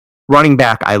 Running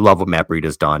back, I love what Matt Breida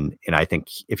has done, and I think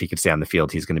if he could stay on the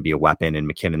field, he's going to be a weapon,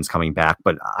 and McKinnon's coming back.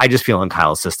 But I just feel in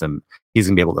Kyle's system, he's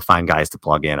going to be able to find guys to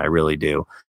plug in. I really do.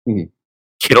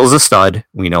 Kittle's a stud.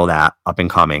 We know that, up and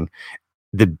coming.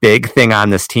 The big thing on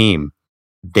this team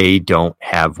they don't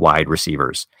have wide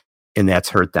receivers, and that's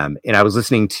hurt them. And I was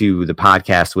listening to the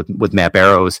podcast with Matt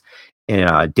Barrows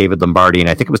and David Lombardi, and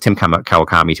I think it was Tim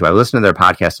Kawakami too. I listened to their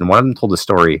podcast, and one of them told a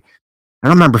story. I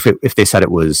don't remember if they said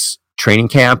it was training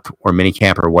camp or mini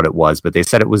camp or what it was, but they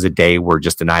said it was a day where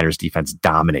just the Niners defense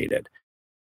dominated.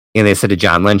 And they said to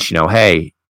John Lynch,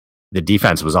 hey, the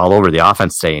defense was all over the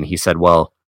offense today. And he said,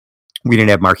 well, we didn't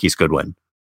have Marquise Goodwin.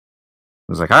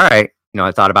 I was like, all right.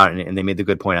 I thought about it, and they made the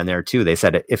good point on there too. They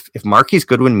said, if Marquise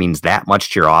Goodwin means that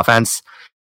much to your offense,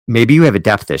 maybe you have a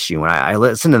depth issue. And I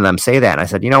listened to them say that, and I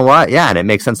said, you know what? Yeah, and it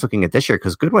makes sense looking at this year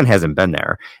because Goodwin hasn't been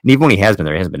there. And even when he has been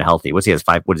there, he hasn't been healthy. What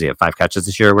does he have 5 catches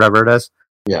this year or whatever it is?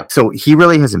 Yeah. So he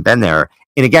really hasn't been there.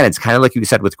 And again, it's kind of like you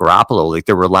said with Garoppolo, like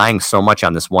they're relying so much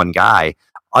on this one guy.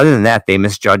 Other than that, they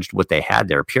misjudged what they had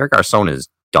there. Pierre Garçon is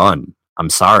done. I'm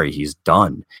sorry, he's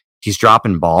done. He's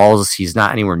dropping balls. He's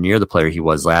not anywhere near the player he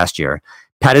was last year.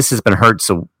 Pettis has been hurt,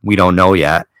 so we don't know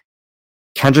yet.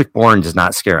 Kendrick Bourne does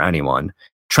not scare anyone.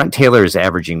 Trent Taylor is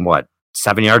averaging,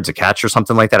 7 yards a catch or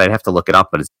something like that? I'd have to look it up,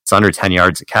 but it's under 10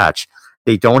 yards a catch.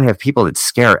 They don't have people that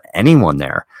scare anyone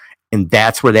there. And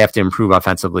that's where they have to improve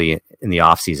offensively in the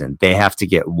offseason. They have to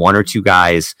get 1 or 2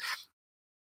 guys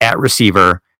at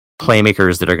receiver,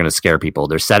 playmakers that are going to scare people.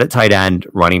 They're set at tight end,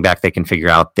 running back they can figure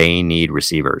out. They need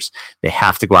receivers. They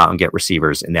have to go out and get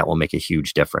receivers, and that will make a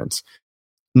huge difference.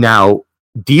 Now,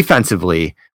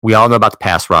 defensively, we all know about the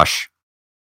pass rush.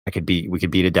 We could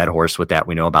beat a dead horse with that.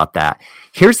 We know about that.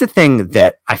 Here's the thing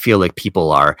that I feel like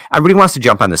everybody wants to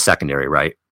jump on the secondary,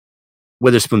 right?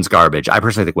 Witherspoon's garbage. I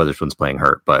personally think Witherspoon's playing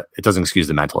hurt, but it doesn't excuse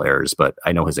the mental errors, but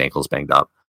I know his ankle's banged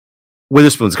up.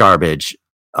 Witherspoon's garbage.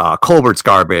 Colbert's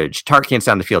garbage. Tartt can't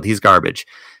stand the field. He's garbage.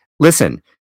 Listen,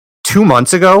 2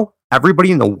 months ago,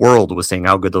 everybody in the world was saying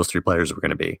how good those 3 players were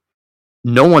going to be.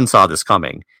 No one saw this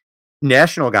coming.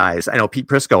 National guys, I know Pete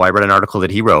Prisco, I read an article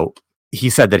that he wrote. He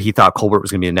said that he thought Colbert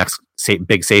was going to be the next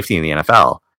big safety in the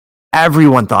NFL.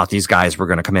 Everyone thought these guys were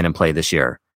going to come in and play this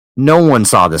year. No one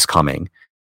saw this coming.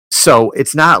 So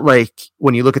it's not like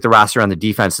when you look at the roster on the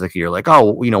defense, like you're like,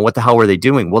 oh, what the hell were they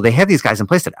doing? Well, they have these guys in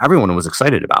place that everyone was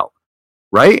excited about,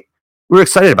 right? We were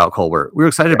excited about Colbert. We were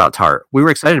excited about Tartt. We were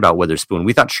excited about Witherspoon.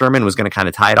 We thought Sherman was going to kind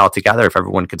of tie it all together if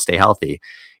everyone could stay healthy.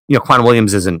 Quan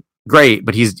Williams isn't great,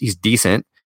 but he's decent.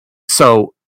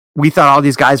 So we thought all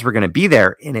these guys were going to be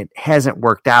there, and it hasn't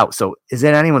worked out. So is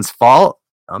it anyone's fault?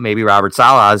 Maybe Robert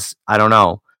Saleh's. I don't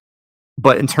know.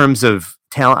 But in terms of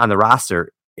talent on the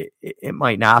roster, it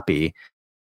might not be.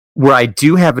 Where I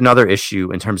do have another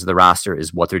issue in terms of the roster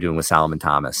is what they're doing with Solomon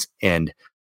Thomas. And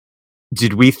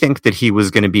did we think that he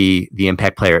was going to be the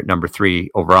impact player at number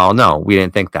 3 overall? No, we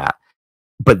didn't think that.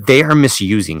 But they are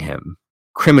misusing him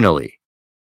criminally.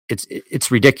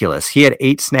 It's ridiculous. He had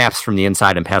 8 snaps from the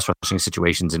inside in pass rushing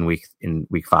situations in week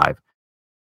 5.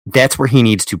 That's where he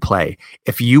needs to play.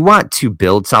 If you want to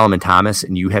build Solomon Thomas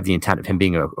and you have the intent of him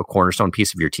being a cornerstone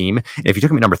piece of your team, and if you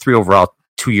took him at number 3 overall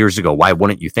 2 years ago, why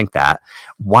wouldn't you think that?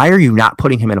 Why are you not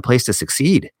putting him in a place to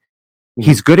succeed? Mm-hmm.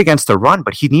 He's good against the run,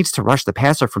 but he needs to rush the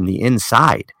passer from the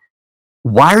inside.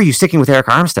 Why are you sticking with Eric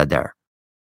Armstead there?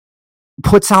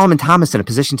 Put Solomon Thomas in a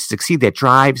position to succeed. That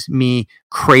drives me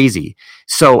crazy.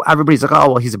 So everybody's like, oh,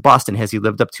 well, he's a bust. And has he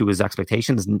lived up to his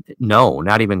expectations? No,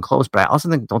 not even close. But I also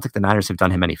don't think the Niners have done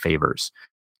him any favors.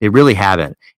 They really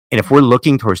haven't. And if we're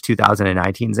looking towards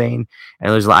 2019, Zane,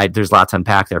 and there's lots to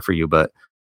unpack there for you, but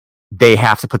they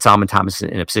have to put Solomon Thomas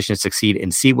in a position to succeed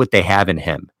and see what they have in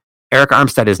him. Eric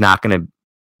Armstead is not going to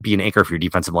be an anchor for your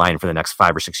defensive line for the next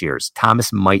 5 or 6 years.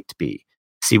 Thomas might be.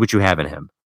 See what you have in him.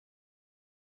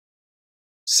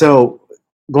 So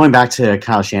going back to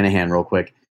Kyle Shanahan real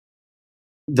quick,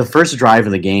 the first drive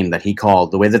of the game that he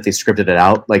called, the way that they scripted it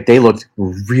out, like they looked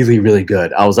really, really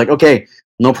good. I was like, okay,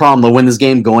 no problem. They'll win this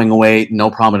game going away. No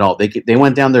problem at all. They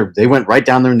went down there. They went right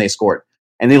down there and they scored.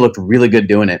 And they looked really good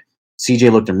doing it.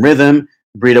 CJ looked in rhythm.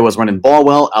 Breida was running ball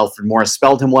well. Alfred Morris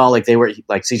spelled him well.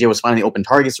 CJ was finding open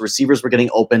targets. The receivers were getting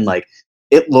open. Like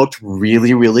it looked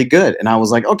really, really good. And I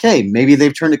was like, okay, maybe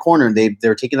they've turned a corner. And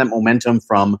they're taking that momentum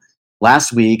from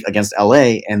last week against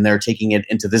LA, and they're taking it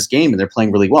into this game, and they're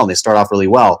playing really well. And they start off really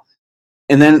well.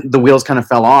 And then the wheels kind of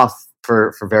fell off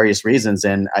for various reasons.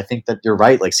 And I think that you're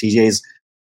right. Like CJ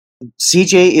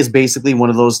is basically one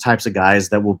of those types of guys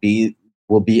that will be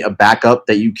a backup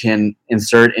that you can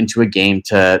insert into a game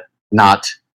to not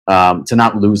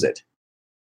lose it.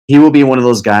 He will be one of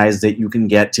those guys that you can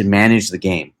get to manage the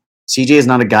game. CJ is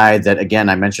not a guy that, again,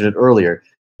 I mentioned it earlier,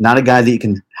 not a guy that you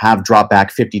can have drop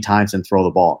back 50 times and throw the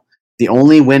ball. The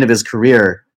only win of his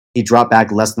career, he dropped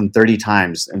back less than 30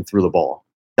 times and threw the ball.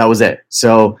 That was it.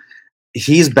 So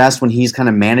he's best when he's kind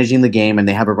of managing the game and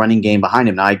they have a running game behind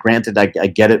him. Now, I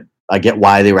get it. I get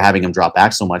why they were having him drop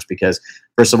back so much because,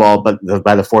 first of all,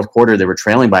 by the fourth quarter, they were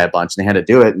trailing by a bunch and they had to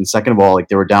do it. And second of all, like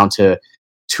they were down to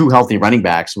 2 healthy running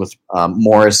backs with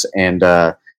Morris and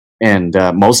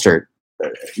Mostert.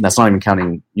 That's not even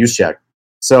counting Juszczyk.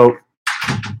 So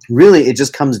really, it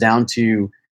just comes down to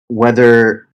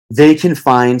whether they can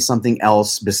find something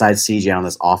else besides CJ on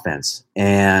this offense.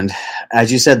 And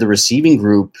as you said, the receiving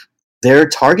group, they're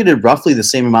targeted roughly the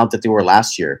same amount that they were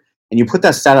last year. And you put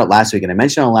that stat out last week, and I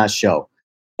mentioned on the last show.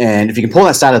 And if you can pull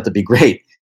that stat out, that'd be great.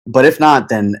 But if not,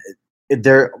 then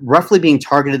they're roughly being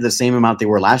targeted the same amount they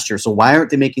were last year. So why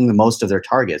aren't they making the most of their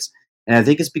targets? And I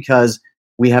think it's because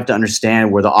we have to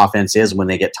understand where the offense is when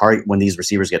they get when these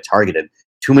receivers get targeted.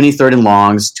 Too many third and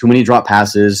longs, too many drop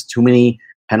passes, too many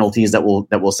penalties that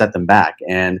will set them back.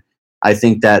 And I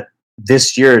think that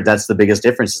this year, that's the biggest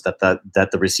difference, is that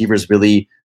the receivers really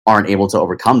aren't able to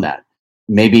overcome that.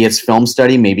 Maybe it's film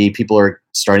study. Maybe people are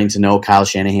starting to know Kyle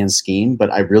Shanahan's scheme.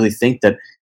 But I really think that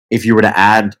if you were to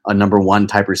add a number one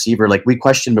type receiver, like we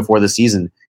questioned before the season,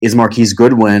 is Marquise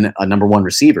Goodwin a number one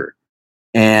receiver?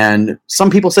 And some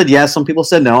people said yes, some people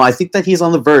said no. I think that he's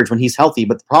on the verge when he's healthy.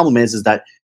 But the problem is that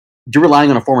you're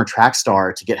relying on a former track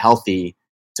star to get healthy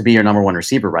to be your number one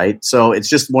receiver, right? So it's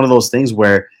just one of those things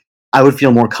where I would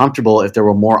feel more comfortable if there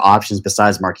were more options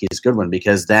besides Marquise Goodwin,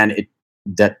 because then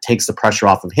that takes the pressure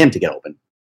off of him to get open.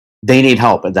 They need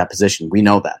help at that position. We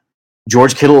know that.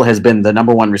 George Kittle has been the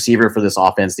number one receiver for this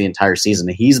offense the entire season.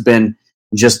 He's been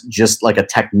just like a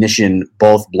technician,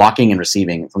 both blocking and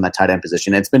receiving from that tight end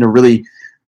position. It's been a really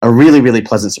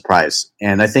pleasant surprise.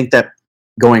 And I think that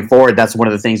going forward, that's one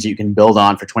of the things that you can build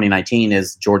on for 2019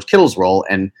 is George Kittle's role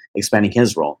and expanding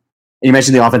his role. And you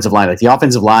mentioned the offensive line. Like the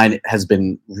offensive line has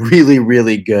been really,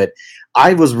 really good.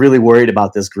 I was really worried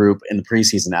about this group in the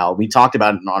preseason, Al. We talked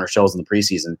about it on our shows in the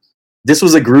preseason. This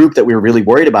was a group that we were really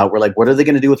worried about. We're like, what are they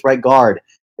going to do with right guard?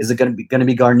 Is it going to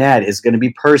be Garnett? Is it going to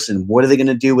be Person? What are they going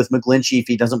to do with McGlinchey if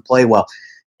he doesn't play well?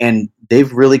 And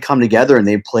they've really come together and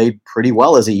they've played pretty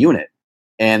well as a unit.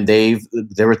 And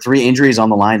there were 3 injuries on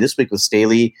the line this week with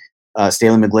Staley,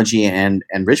 McGlinchey, and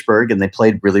Richburg, and they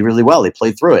played really, really well. They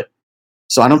played through it.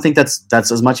 So I don't think that's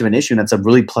as much of an issue, and that's a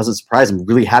really pleasant surprise. I'm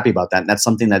really happy about that, and that's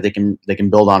something that they can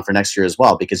build on for next year as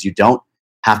well, because you don't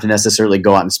have to necessarily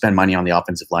go out and spend money on the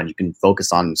offensive line. You can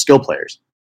focus on skill players.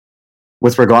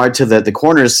 With regard to the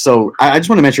corners, so I just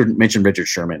want to mention Richard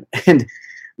Sherman, and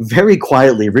very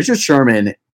quietly, Richard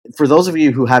Sherman. For those of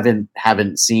you who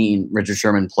haven't seen Richard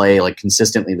Sherman play like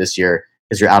consistently this year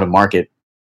because you're out of market,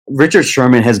 Richard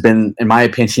Sherman has been, in my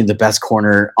opinion, the best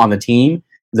corner on the team,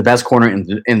 the best corner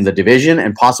in the division,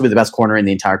 and possibly the best corner in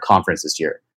the entire conference this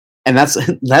year. And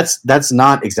that's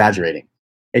not exaggerating.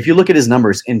 If you look at his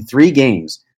numbers in 3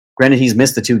 games, granted he's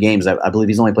missed the 2 games. I believe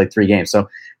he's only played 3 games. So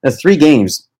the 3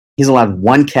 games, he's allowed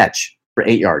 1 catch for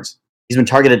 8 yards. He's been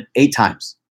targeted 8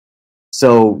 times.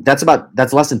 So that's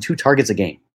less than 2 targets a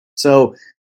game. So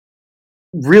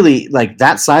really, like,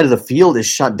 that side of the field is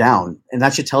shut down, and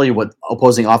that should tell you what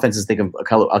opposing offenses think of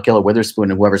Ahkello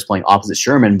Witherspoon and whoever's playing opposite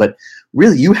Sherman. But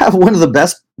really, you have one of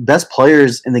the best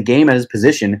players in the game at his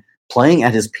position, playing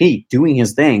at his peak, doing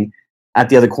his thing at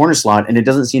the other corner slot, and it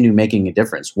doesn't seem to be making a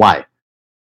difference. Why?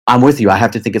 I'm with you. I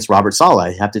have to think it's Robert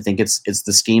Saleh. I have to think it's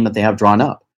the scheme that they have drawn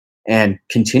up, and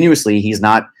continuously he's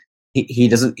not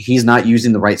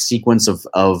using the right sequence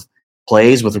of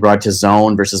plays with regard to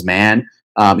zone versus man.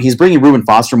 He's bringing Reuben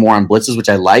Foster more on blitzes, which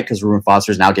I like, because Reuben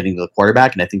Foster is now getting to the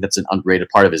quarterback, and I think that's an underrated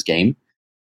part of his game.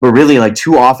 But really, like,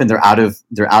 too often they're out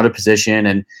of position,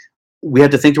 and we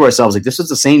have to think to ourselves, like, this was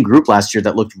the same group last year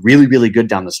that looked really, really good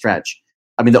down the stretch.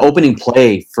 I mean, the opening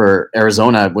play for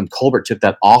Arizona when Colbert took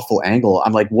that awful angle,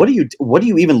 I'm like, what are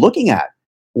you even looking at?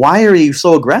 Why are you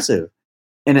so aggressive?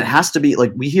 And it has to be,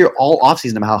 like, we hear all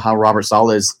offseason about how Robert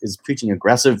Saleh is preaching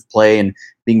aggressive play and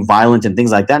being violent and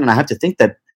things like that. And I have to think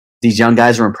that these young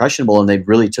guys are impressionable and they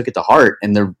really took it to heart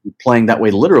and they're playing that way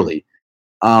literally.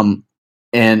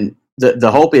 And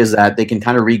the hope is that they can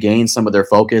kind of regain some of their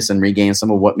focus and regain some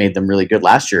of what made them really good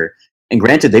last year. And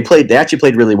granted, they actually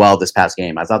played really well this past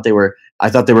game. I thought they were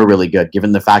really good,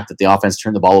 given the fact that the offense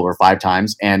turned the ball over 5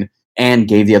 times and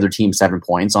gave the other team 7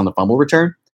 points on the fumble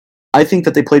return. I think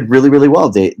that they played really, really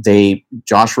well.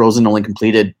 Josh Rosen only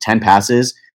completed 10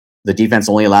 passes. The defense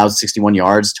only allowed 61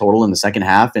 yards total in the second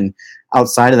half. And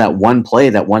outside of that one play,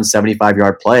 that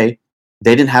 175-yard play,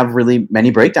 they didn't have really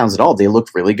many breakdowns at all. They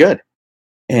looked really good.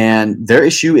 And their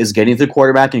issue is getting to the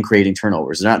quarterback and creating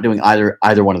turnovers. They're not doing either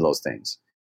one of those things.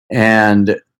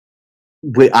 And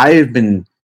I've been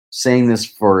saying this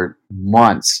for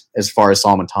months as far as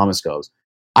Solomon Thomas goes.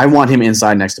 I want him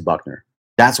inside next to Buckner.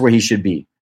 That's where he should be.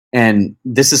 And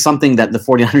this is something that the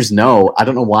 49ers know. I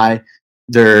don't know why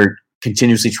they're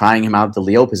continuously trying him out at the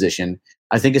Leo position,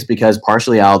 I think it's because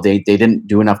partially, Al, they didn't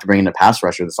do enough to bring in a pass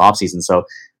rusher this offseason. So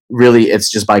really, it's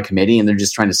just by committee, and they're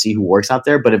just trying to see who works out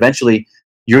there. But eventually,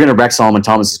 you're going to wreck Solomon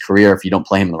Thomas's career if you don't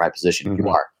play him in the right position. Mm-hmm. You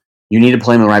are. You need to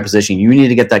play him in the right position. You need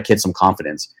to get that kid some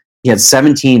confidence. He had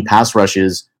 17 pass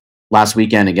rushes last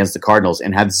weekend against the Cardinals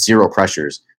and had 0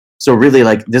 pressures. So really,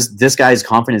 like this guy's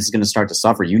confidence is going to start to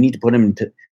suffer. You need to put him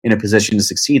in a position to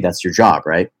succeed. That's your job,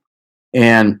 right?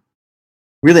 And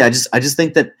really, I just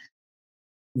think that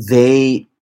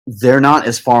they're not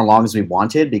as far along as we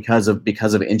wanted because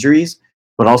of injuries,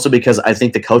 but also because I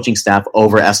think the coaching staff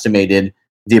overestimated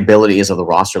the abilities of the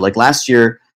roster. Like last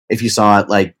year, if you saw it,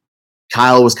 like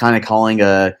Kyle was kind of calling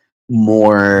a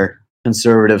more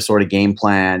conservative sort of game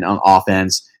plan on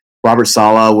offense. Robert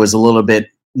Saleh was a little bit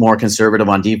more conservative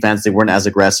on defense. They weren't as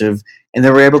aggressive, and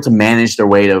they were able to manage their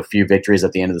way to a few victories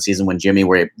at the end of the season when Jimmy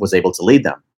was able to lead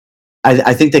them.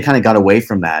 I think they kind of got away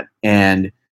from that,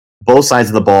 and both sides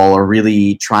of the ball are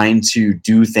really trying to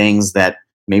do things that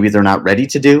maybe they're not ready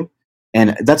to do.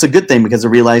 And that's a good thing because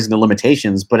they're realizing the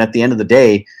limitations. But at the end of the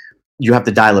day, you have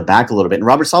to dial it back a little bit. And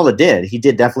Robert Saleh did. He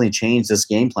did definitely change this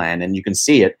game plan, and you can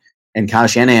see it. And Kyle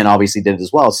Shanahan obviously did it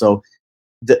as well. So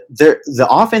the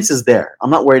offense is there. I'm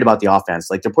not worried about the offense.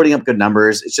 Like, they're putting up good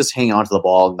numbers. It's just hanging on to the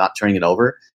ball, not turning it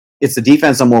over. It's the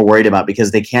defense I'm more worried about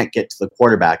because they can't get to the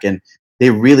quarterback, and they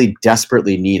really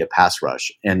desperately need a pass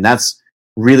rush. And that's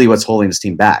really what's holding this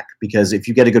team back, because if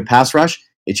you get a good pass rush,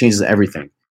 it changes everything.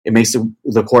 It makes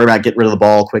the quarterback get rid of the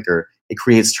ball quicker. It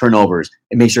creates turnovers.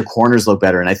 It makes your corners look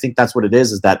better. And I think that's what it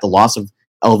is that the loss of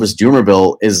Elvis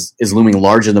Dumervil is looming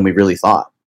larger than we really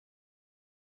thought.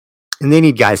 And they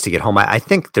need guys to get home. I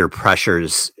think their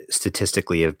pressures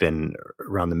statistically have been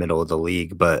around the middle of the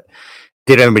league, but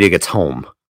did anybody gets home?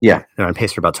 Yeah. They're on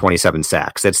pace for about 27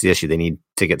 sacks. That's the issue. They need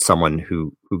to get someone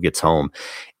who gets home.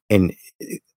 And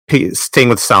staying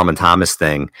with the Solomon Thomas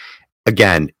thing,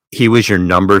 again, he was your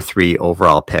number 3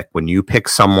 overall pick. When you pick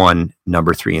someone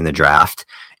number 3 in the draft,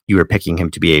 you were picking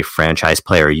him to be a franchise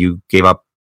player. You gave up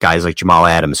guys like Jamal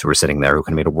Adams who were sitting there who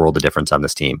could have made a world of difference on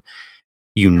this team.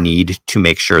 You need to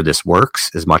make sure this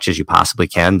works as much as you possibly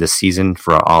can this season.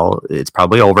 It's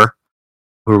probably over.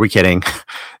 Who are we kidding?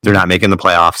 They're not making the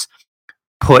playoffs.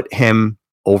 Put him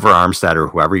over Armstead or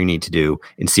whoever you need to do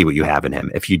and see what you have in him.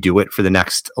 If you do it for the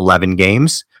next 11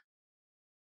 games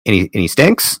and he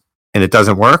stinks and it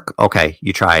doesn't work, okay,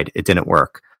 you tried. It didn't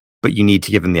work. But you need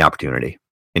to give him the opportunity,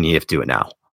 and you have to do it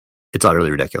now. It's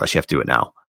utterly ridiculous. You have to do it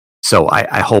now. So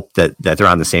I hope that they're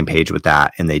on the same page with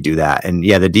that and they do that. And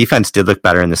yeah, the defense did look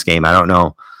better in this game. I don't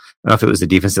know if it was the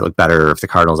defense that looked better or if the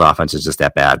Cardinals offense is just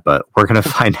that bad, but we're going to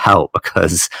find out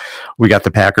because we got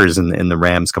the Packers and the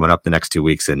Rams coming up the next 2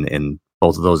 weeks, and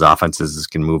both of those offenses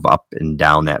can move up and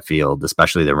down that field,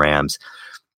 especially the Rams.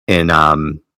 And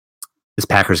this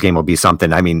Packers game will be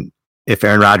something. I mean, if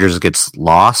Aaron Rodgers gets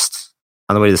lost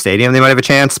on the way to the stadium, they might have a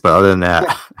chance, but other than that,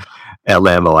 at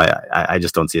Lambeau, I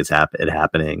just don't see it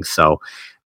happening. So,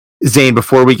 Zane,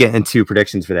 before we get into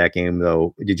predictions for that game,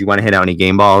 though, did you want to hit out any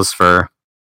game balls for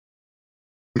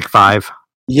Week 5?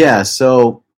 Yeah,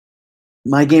 so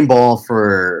my game ball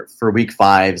for Week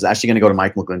 5 is actually going to go to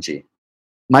Mike McGlinchey.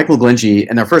 Mike McGlinchey,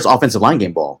 and their first offensive line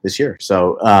game ball this year.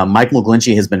 So Mike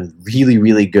McGlinchey has been really,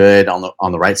 really good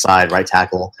on the right side, right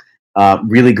tackle.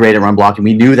 Really great at run blocking.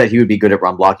 We knew that he would be good at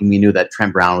run blocking. We knew that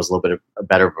Trent Brown was a little bit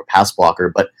better of a pass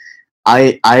blocker, but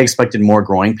I expected more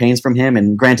growing pains from him.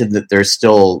 And granted that there's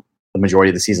still the majority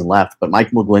of the season left, but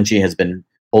Mike McGlinchey has been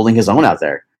holding his own out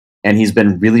there, and he's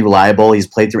been really reliable. He's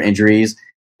played through injuries.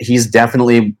 He's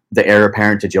definitely the heir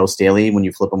apparent to Joe Staley when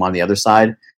you flip him on the other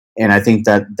side. And I think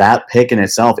that pick in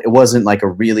itself, it wasn't like a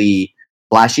really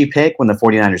flashy pick when the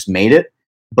 49ers made it,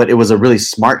 but it was a really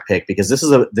smart pick because this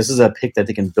is a pick that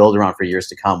they can build around for years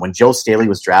to come. When Joe Staley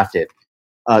was drafted,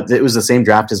 it was the same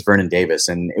draft as Vernon Davis,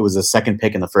 and it was the second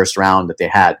pick in the first round that they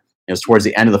had. It was towards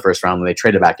the end of the first round when they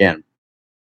traded back in.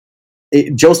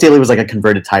 Joe Staley was like a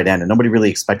converted tight end, and nobody really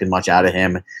expected much out of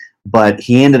him, but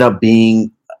he ended up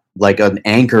being like an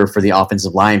anchor for the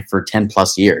offensive line for 10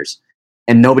 plus years.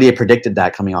 And nobody had predicted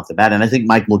that coming off the bat. And I think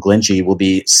Mike McGlinchey will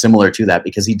be similar to that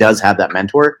because he does have that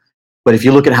mentor. But if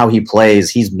you look at how he plays,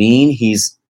 he's mean,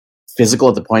 he's physical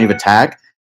at the point of attack,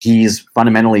 he's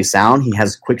fundamentally sound, he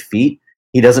has quick feet,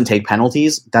 he doesn't take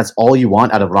penalties. That's all you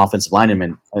want out of an offensive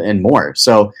lineman and more.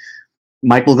 So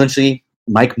Mike McGlinchey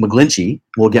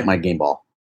will get my game ball.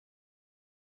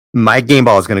 My game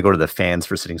ball is going to go to the fans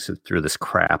for sitting through this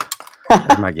crap.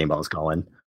 My game ball is going.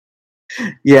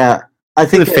 Yeah, I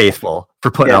think the faithful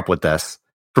for putting up with this.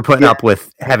 for putting up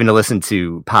with having to listen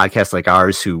to podcasts like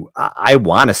ours. Who I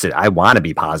want to sit, I want to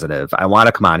be positive. I want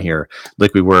to come on here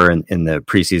like we were in the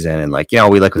preseason, and like,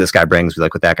 we like what this guy brings, we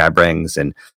like what that guy brings,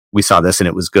 and we saw this and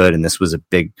it was good, and this was a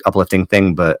big uplifting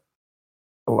thing. But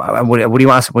what do you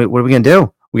want? What are we gonna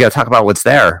do? We got to talk about what's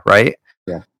there, right?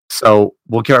 Yeah. So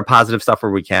we'll give our positive stuff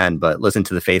where we can, but listen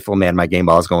to the faithful, man. My game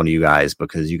ball is going to you guys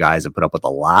because you guys have put up with a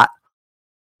lot.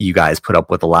 You guys put up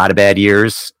with a lot of bad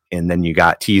years, and then you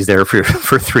got teased there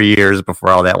for 3 years before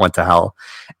all that went to hell.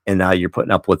 And now you're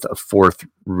putting up with a fourth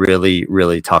really,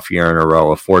 really tough year in a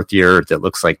row, a fourth year that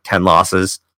looks like 10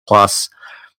 losses plus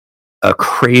a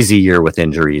crazy year with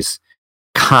injuries,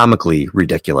 comically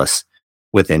ridiculous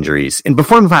with injuries. And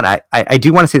before we move on, I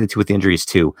do want to say that too with injuries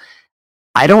too.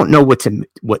 I don't know what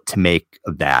to make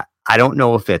of that. I don't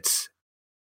know if it's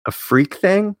a freak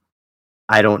thing.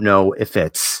 I don't know if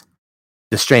it's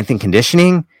the strength and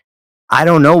conditioning. I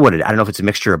don't know I don't know if it's a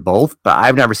mixture of both, but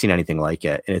I've never seen anything like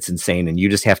it. And it's insane. And you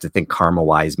just have to think karma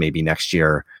wise, maybe next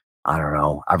year, I don't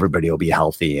know, everybody will be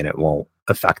healthy and it won't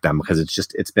affect them because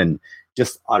it's been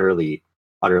just utterly,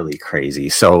 utterly crazy.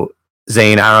 So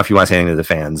Zane, I don't know if you want to say anything to the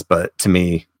fans, but to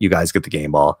me, you guys get the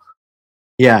game ball.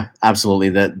 Yeah, absolutely.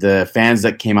 The fans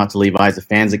that came out to Levi's, the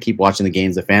fans that keep watching the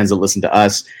games, the fans that listen to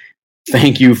us,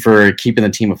 thank you for keeping the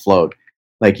team afloat.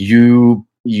 Like you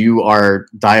are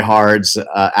diehards.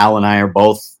 Al and I are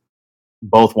both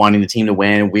wanting the team to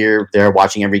win. We're there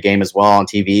watching every game as well on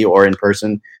TV or in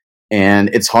person.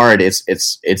 And it's hard. It's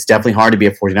definitely hard to be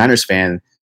a 49ers fan,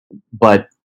 but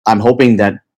I'm hoping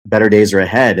that better days are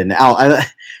ahead. And Al,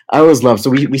 I always love, so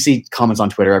we see comments on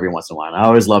Twitter every once in a while. And I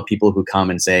always love people who come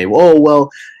and say, "Oh, well,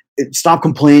 stop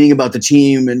complaining about the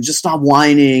team and just stop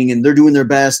whining and they're doing their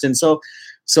best." And so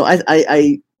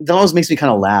I that always makes me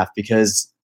kind of laugh because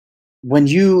let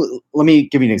me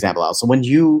give you an example, Al. So when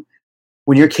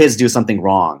your kids do something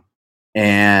wrong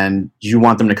and you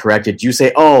want them to correct it, you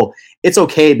say, "Oh, it's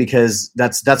okay because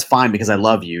that's fine because I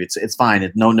love you. It's fine.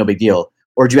 It's no big deal."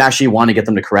 Or do you actually want to get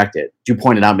them to correct it? Do you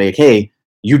point it out and be like, "Hey,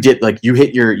 you did, like, you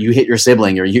hit your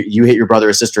sibling or you hit your brother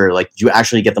or sister," like, do you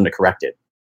actually get them to correct it?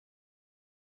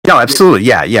 No, absolutely.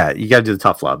 Yeah. You got to do the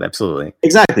tough love. Absolutely.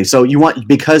 Exactly. So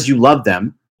because you love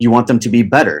them, you want them to be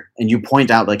better. And you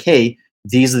point out like, "Hey,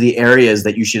 these are the areas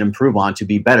that you should improve on to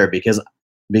be better because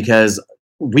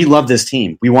we love this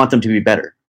team. We want them to be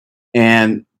better."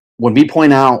 And when we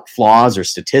point out flaws or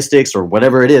statistics or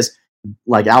whatever it is,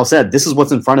 like Al said, this is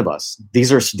what's in front of us.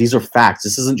 These are facts.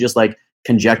 This isn't just like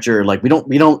conjecture. Like we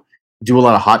don't do a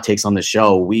lot of hot takes on the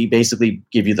show. We basically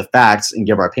give you the facts and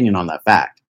give our opinion on that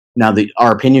fact. Now,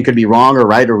 our opinion could be wrong or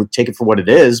right, or we take it for what it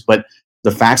is, but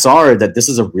the facts are that this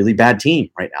is a really bad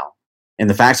team right now. And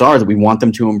the facts are that we want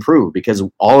them to improve because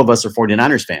all of us are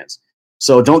 49ers fans.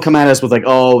 So don't come at us with like,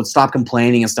 "Oh, stop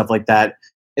complaining" and stuff like that.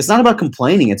 It's not about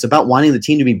complaining. It's about wanting the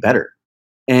team to be better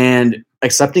and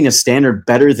accepting a standard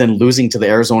better than losing to the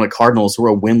Arizona Cardinals, who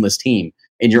are a winless team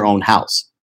in your own house.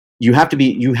 You have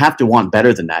to want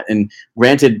better than that. And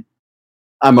granted,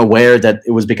 I'm aware that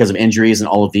it was because of injuries and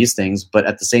all of these things, but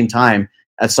at the same time,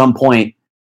 at some point,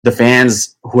 the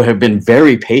fans who have been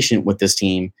very patient with this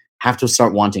team have to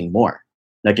start wanting more.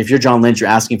 Like if you're John Lynch, you're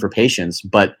asking for patience,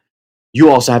 but you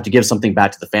also have to give something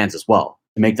back to the fans as well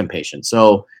to make them patient.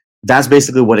 So that's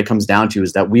basically what it comes down to,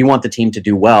 is that we want the team to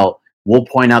do well. We'll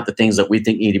point out the things that we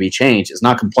think need to be changed. It's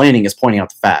not complaining, it's pointing out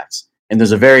the facts. And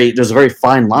there's a very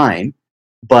fine line,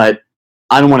 but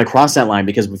I don't want to cross that line,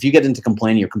 because if you get into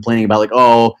complaining, you're complaining about like,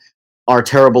 "Oh, our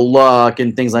terrible luck"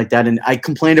 and things like that. And I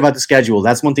complained about the schedule.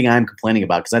 That's one thing I'm complaining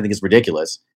about because I think it's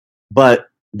ridiculous. But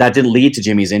that didn't lead to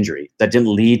Jimmy's injury. That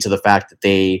didn't lead to the fact that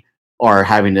they are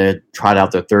having to trot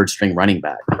out their third string running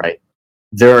back, right?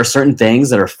 There are certain things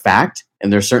that are fact,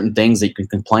 and there are certain things that you can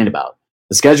complain about.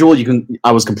 The schedule,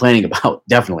 I was complaining about,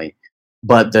 definitely.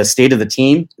 But the state of the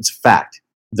team, it's a fact.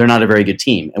 They're not a very good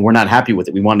team, and we're not happy with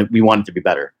it. We want it to be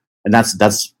better. And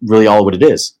that's really all what it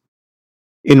is.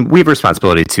 And we have a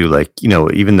responsibility to, like,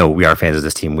 even though we are fans of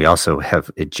this team, we also have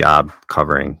a job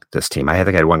covering this team. I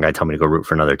had one guy tell me to go root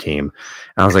for another team.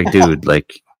 And I was like, dude,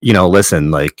 like, listen,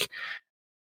 like,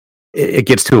 it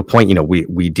gets to a point,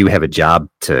 we do have a job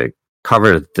to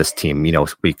cover this team.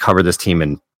 We cover this team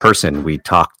in person. We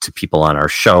talk to people on our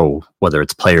show, whether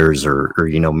it's players or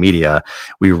media.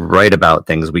 We write about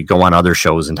things. We go on other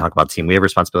shows and talk about the team. We have a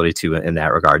responsibility too in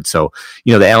that regard. So,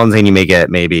 the Alan Zane you may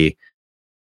get, maybe,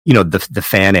 the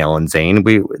fan Alan Zane,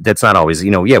 that's not always,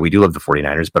 we do love the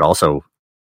 49ers, but also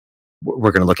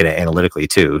we're going to look at it analytically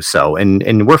too. So,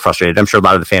 and we're frustrated. I'm sure a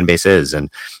lot of the fan base is.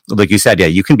 And like you said, yeah,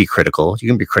 you can be critical. You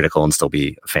can be critical and still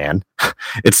be a fan.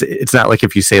 It's not like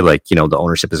if you say like, the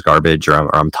ownership is garbage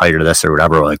or I'm tired of this or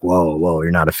whatever, like, whoa,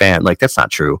 you're not a fan. Like, that's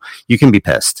not true. You can be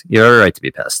pissed. You have every right to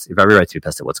be pissed. You have every right to be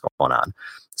pissed at what's going on.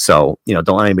 So, don't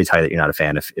let anybody tell you that you're not a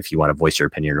fan if you want to voice your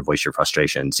opinion or voice your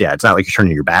frustrations. Yeah, it's not like you're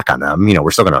turning your back on them. We're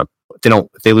still going to,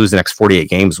 if they lose the next 48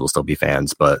 games, we'll still be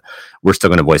fans, but we're still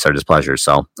going to voice our displeasure.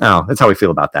 So, that's how we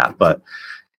feel about that. But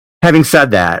having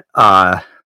said that,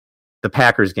 the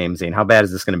Packers game, Zane, how bad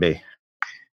is this going to be?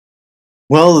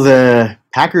 Well, the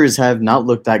Packers have not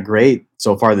looked that great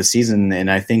so far this season,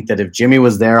 and I think that if Jimmy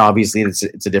was there, obviously it's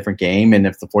a different game, and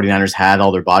if the 49ers had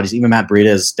all their bodies, even Matt Breida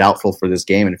is doubtful for this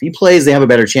game, and if he plays, they have a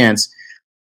better chance.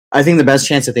 I think the best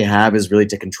chance that they have is really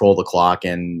to control the clock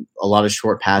and a lot of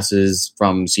short passes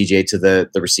from CJ to the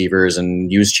receivers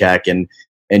and use check and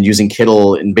using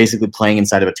Kittle and basically playing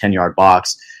inside of a 10-yard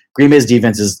box. Green Bay's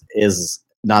defense is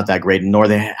not that great, nor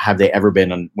have they ever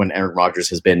been when Aaron Rodgers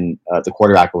has been the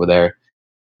quarterback over there.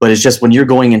 But it's just when you're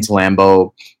going into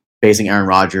Lambeau facing Aaron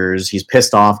Rodgers, he's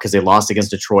pissed off because they lost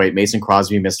against Detroit. Mason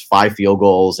Crosby missed 5 field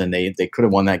goals, and they could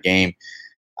have won that game.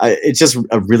 It's just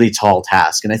a really tall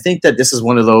task. And I think that this is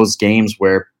one of those games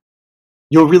where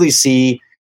you'll really see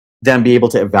them be able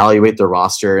to evaluate their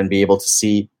roster and be able to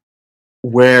see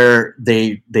where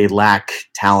they lack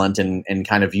talent and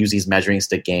kind of use these measuring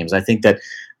stick games. I think that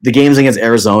the games against the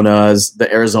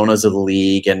Arizonas of the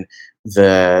league and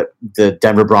the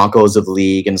Denver Broncos of the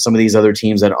league and some of these other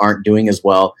teams that aren't doing as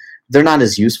well, they're not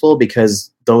as useful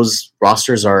because those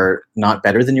rosters are not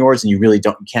better than yours, and you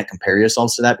can't compare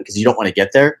yourselves to that because you don't want to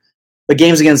get there. But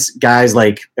games against guys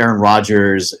like Aaron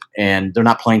Rodgers, and they're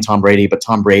not playing Tom Brady, but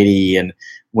Tom Brady, and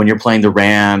when you're playing the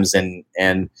Rams and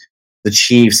the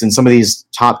Chiefs and some of these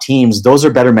top teams, those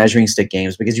are better measuring stick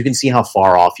games because you can see how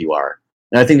far off you are.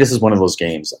 And I think this is one of those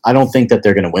games. I don't think that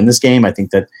they're going to win this game. I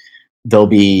think that they'll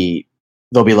be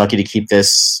lucky to keep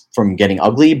this from getting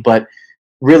ugly. But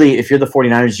really, if you're the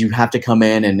 49ers, you have to come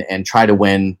in and try to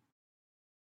win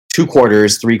 2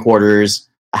 quarters, 3 quarters,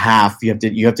 a half. You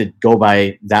have to go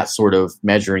by that sort of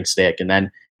measuring stick. And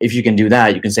then if you can do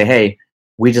that, you can say, hey,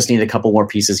 we just need a couple more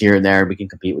pieces here and there, and we can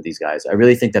compete with these guys. I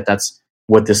really think that that's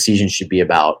what this season should be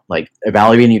about, like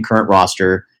evaluating your current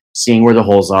roster, seeing where the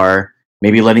holes are,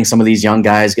 maybe letting some of these young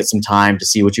guys get some time to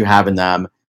see what you have in them,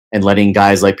 and letting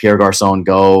guys like Pierre Garçon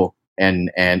go and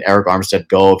Eric Armstead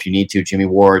go if you need to, Jimmy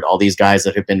Ward, all these guys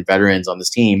that have been veterans on this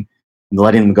team, and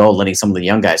letting them go, letting some of the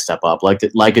young guys step up,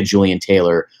 like a Julian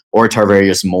Taylor or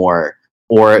Tarvarius Moore,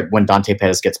 or when Dante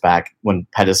Pettis gets back,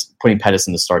 putting Pettis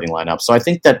in the starting lineup. So I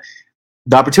think that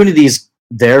the opportunity is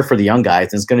there for the young guys,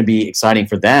 and it's going to be exciting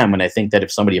for them. And I think that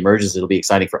if somebody emerges, it'll be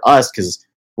exciting for us because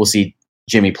we'll see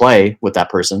Jimmy play with that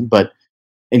person. But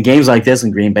in games like this in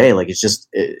Green Bay, like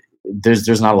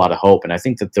there's not a lot of hope, and I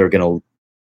think that they're gonna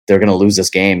lose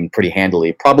this game pretty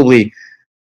handily. Probably,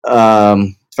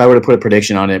 if I were to put a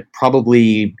prediction on it,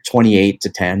 probably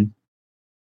 28-10.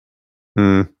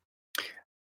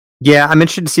 Yeah, I'm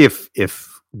interested to see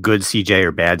if good CJ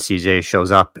or bad CJ shows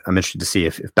up. I'm interested to see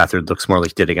if Beathard looks more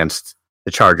like he did against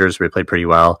the Chargers, where he played pretty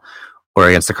well, or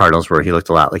against the Cardinals, where he looked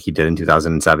a lot like he did in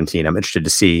 2017. I'm interested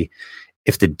to see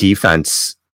if the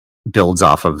defense builds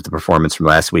off of the performance from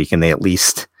last week and they at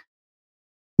least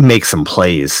make some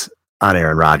plays on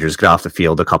Aaron Rodgers, get off the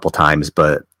field a couple times.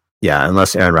 But yeah,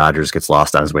 unless Aaron Rodgers gets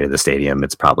lost on his way to the stadium,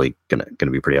 it's probably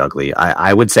gonna be pretty ugly.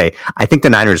 I would say I think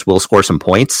the Niners will score some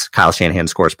points. Kyle Shanahan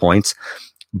scores points,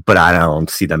 but I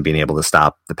don't see them being able to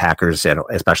stop the Packers,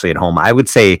 especially at home. I would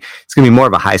say it's going to be more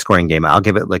of a high-scoring game. I'll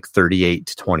give it like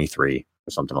 38-23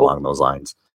 or something along those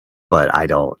lines. But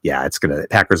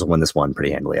Packers will win this one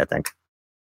pretty handily, I think.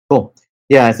 Cool.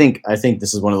 Yeah, I think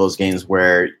this is one of those games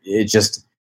where it just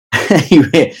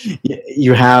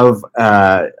you have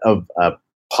a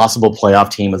possible playoff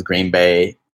team with Green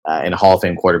Bay and a Hall of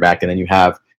Fame quarterback, and then you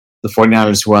have the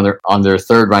 49ers who are on their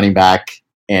third running back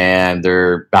and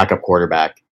their backup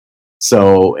quarterback.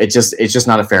 So it's just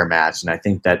not a fair match. And I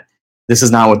think that this is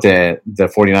not what the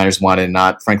 49ers wanted,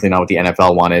 frankly not what the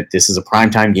NFL wanted. This is a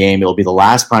primetime game. It'll be the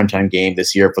last primetime game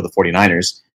this year for the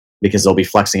 49ers because they'll be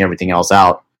flexing everything else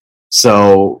out.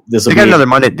 So they got another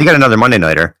Monday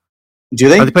nighter. Do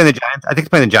they? Are they playing the Giants? I think they're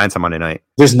playing the Giants on Monday night.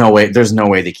 There's no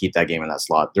way they keep that game in that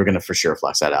slot. They're going to for sure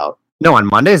flex that out. No, on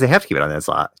Mondays they have to keep it on that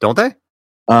slot, don't they?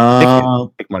 They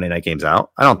can't take Monday night games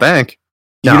out. I don't think.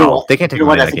 No, they can't take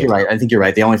Monday night games. I think you're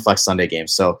right. They only flex Sunday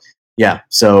games. So yeah.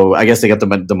 So I guess they got the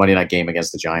Monday night game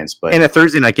against the Giants, but and a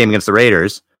Thursday night game against the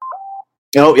Raiders.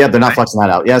 Oh yeah, they're not flexing that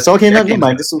out. Yeah. So okay, never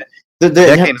mind. That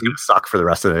game's going to suck for the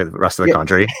rest of the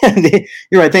country.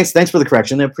 You're right. Thanks for the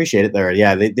correction. I appreciate it there.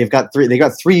 Yeah, they've got three. They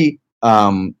got three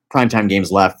primetime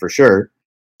games left for sure.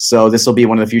 So this will be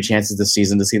one of the few chances this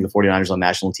season to see the 49ers on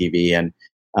national TV. And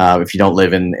if you don't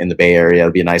live in the Bay Area,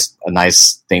 it'll be a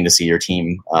nice thing to see your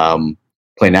team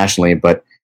play nationally. But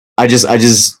I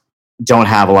just don't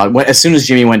have a lot. As soon as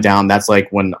Jimmy went down, that's like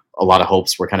when a lot of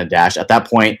hopes were kind of dashed. At that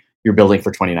point, you're building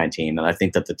for 2019, and I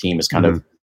think that the team is kind of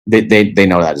they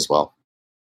know that as well.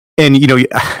 And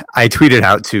I tweeted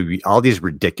out to all these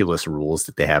ridiculous rules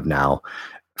that they have now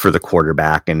for the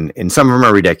quarterback, and some of them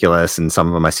are ridiculous, and some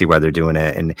of them I see why they're doing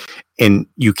it. And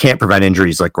you can't prevent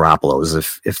injuries like Garoppolo's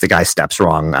if the guy steps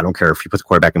wrong. I don't care if you put the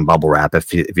quarterback in bubble wrap.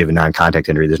 If you have a non-contact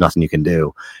injury, there's nothing you can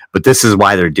do. But this is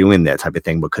why they're doing that type of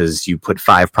thing, because you put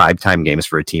 5 primetime games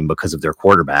for a team because of their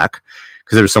quarterback,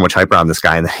 because there's so much hype around this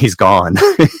guy and then he's gone.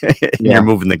 And you're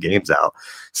moving the games out.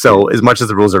 So as much as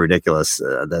the rules are ridiculous,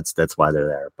 that's why they're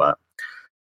there. But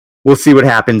we'll see what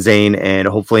happens, Zane, and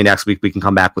hopefully next week we can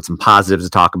come back with some positives to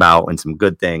talk about and some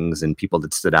good things and people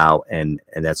that stood out and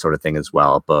that sort of thing as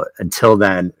well. But until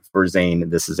then, for Zane,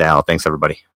 this is Al. Thanks,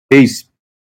 everybody. Peace.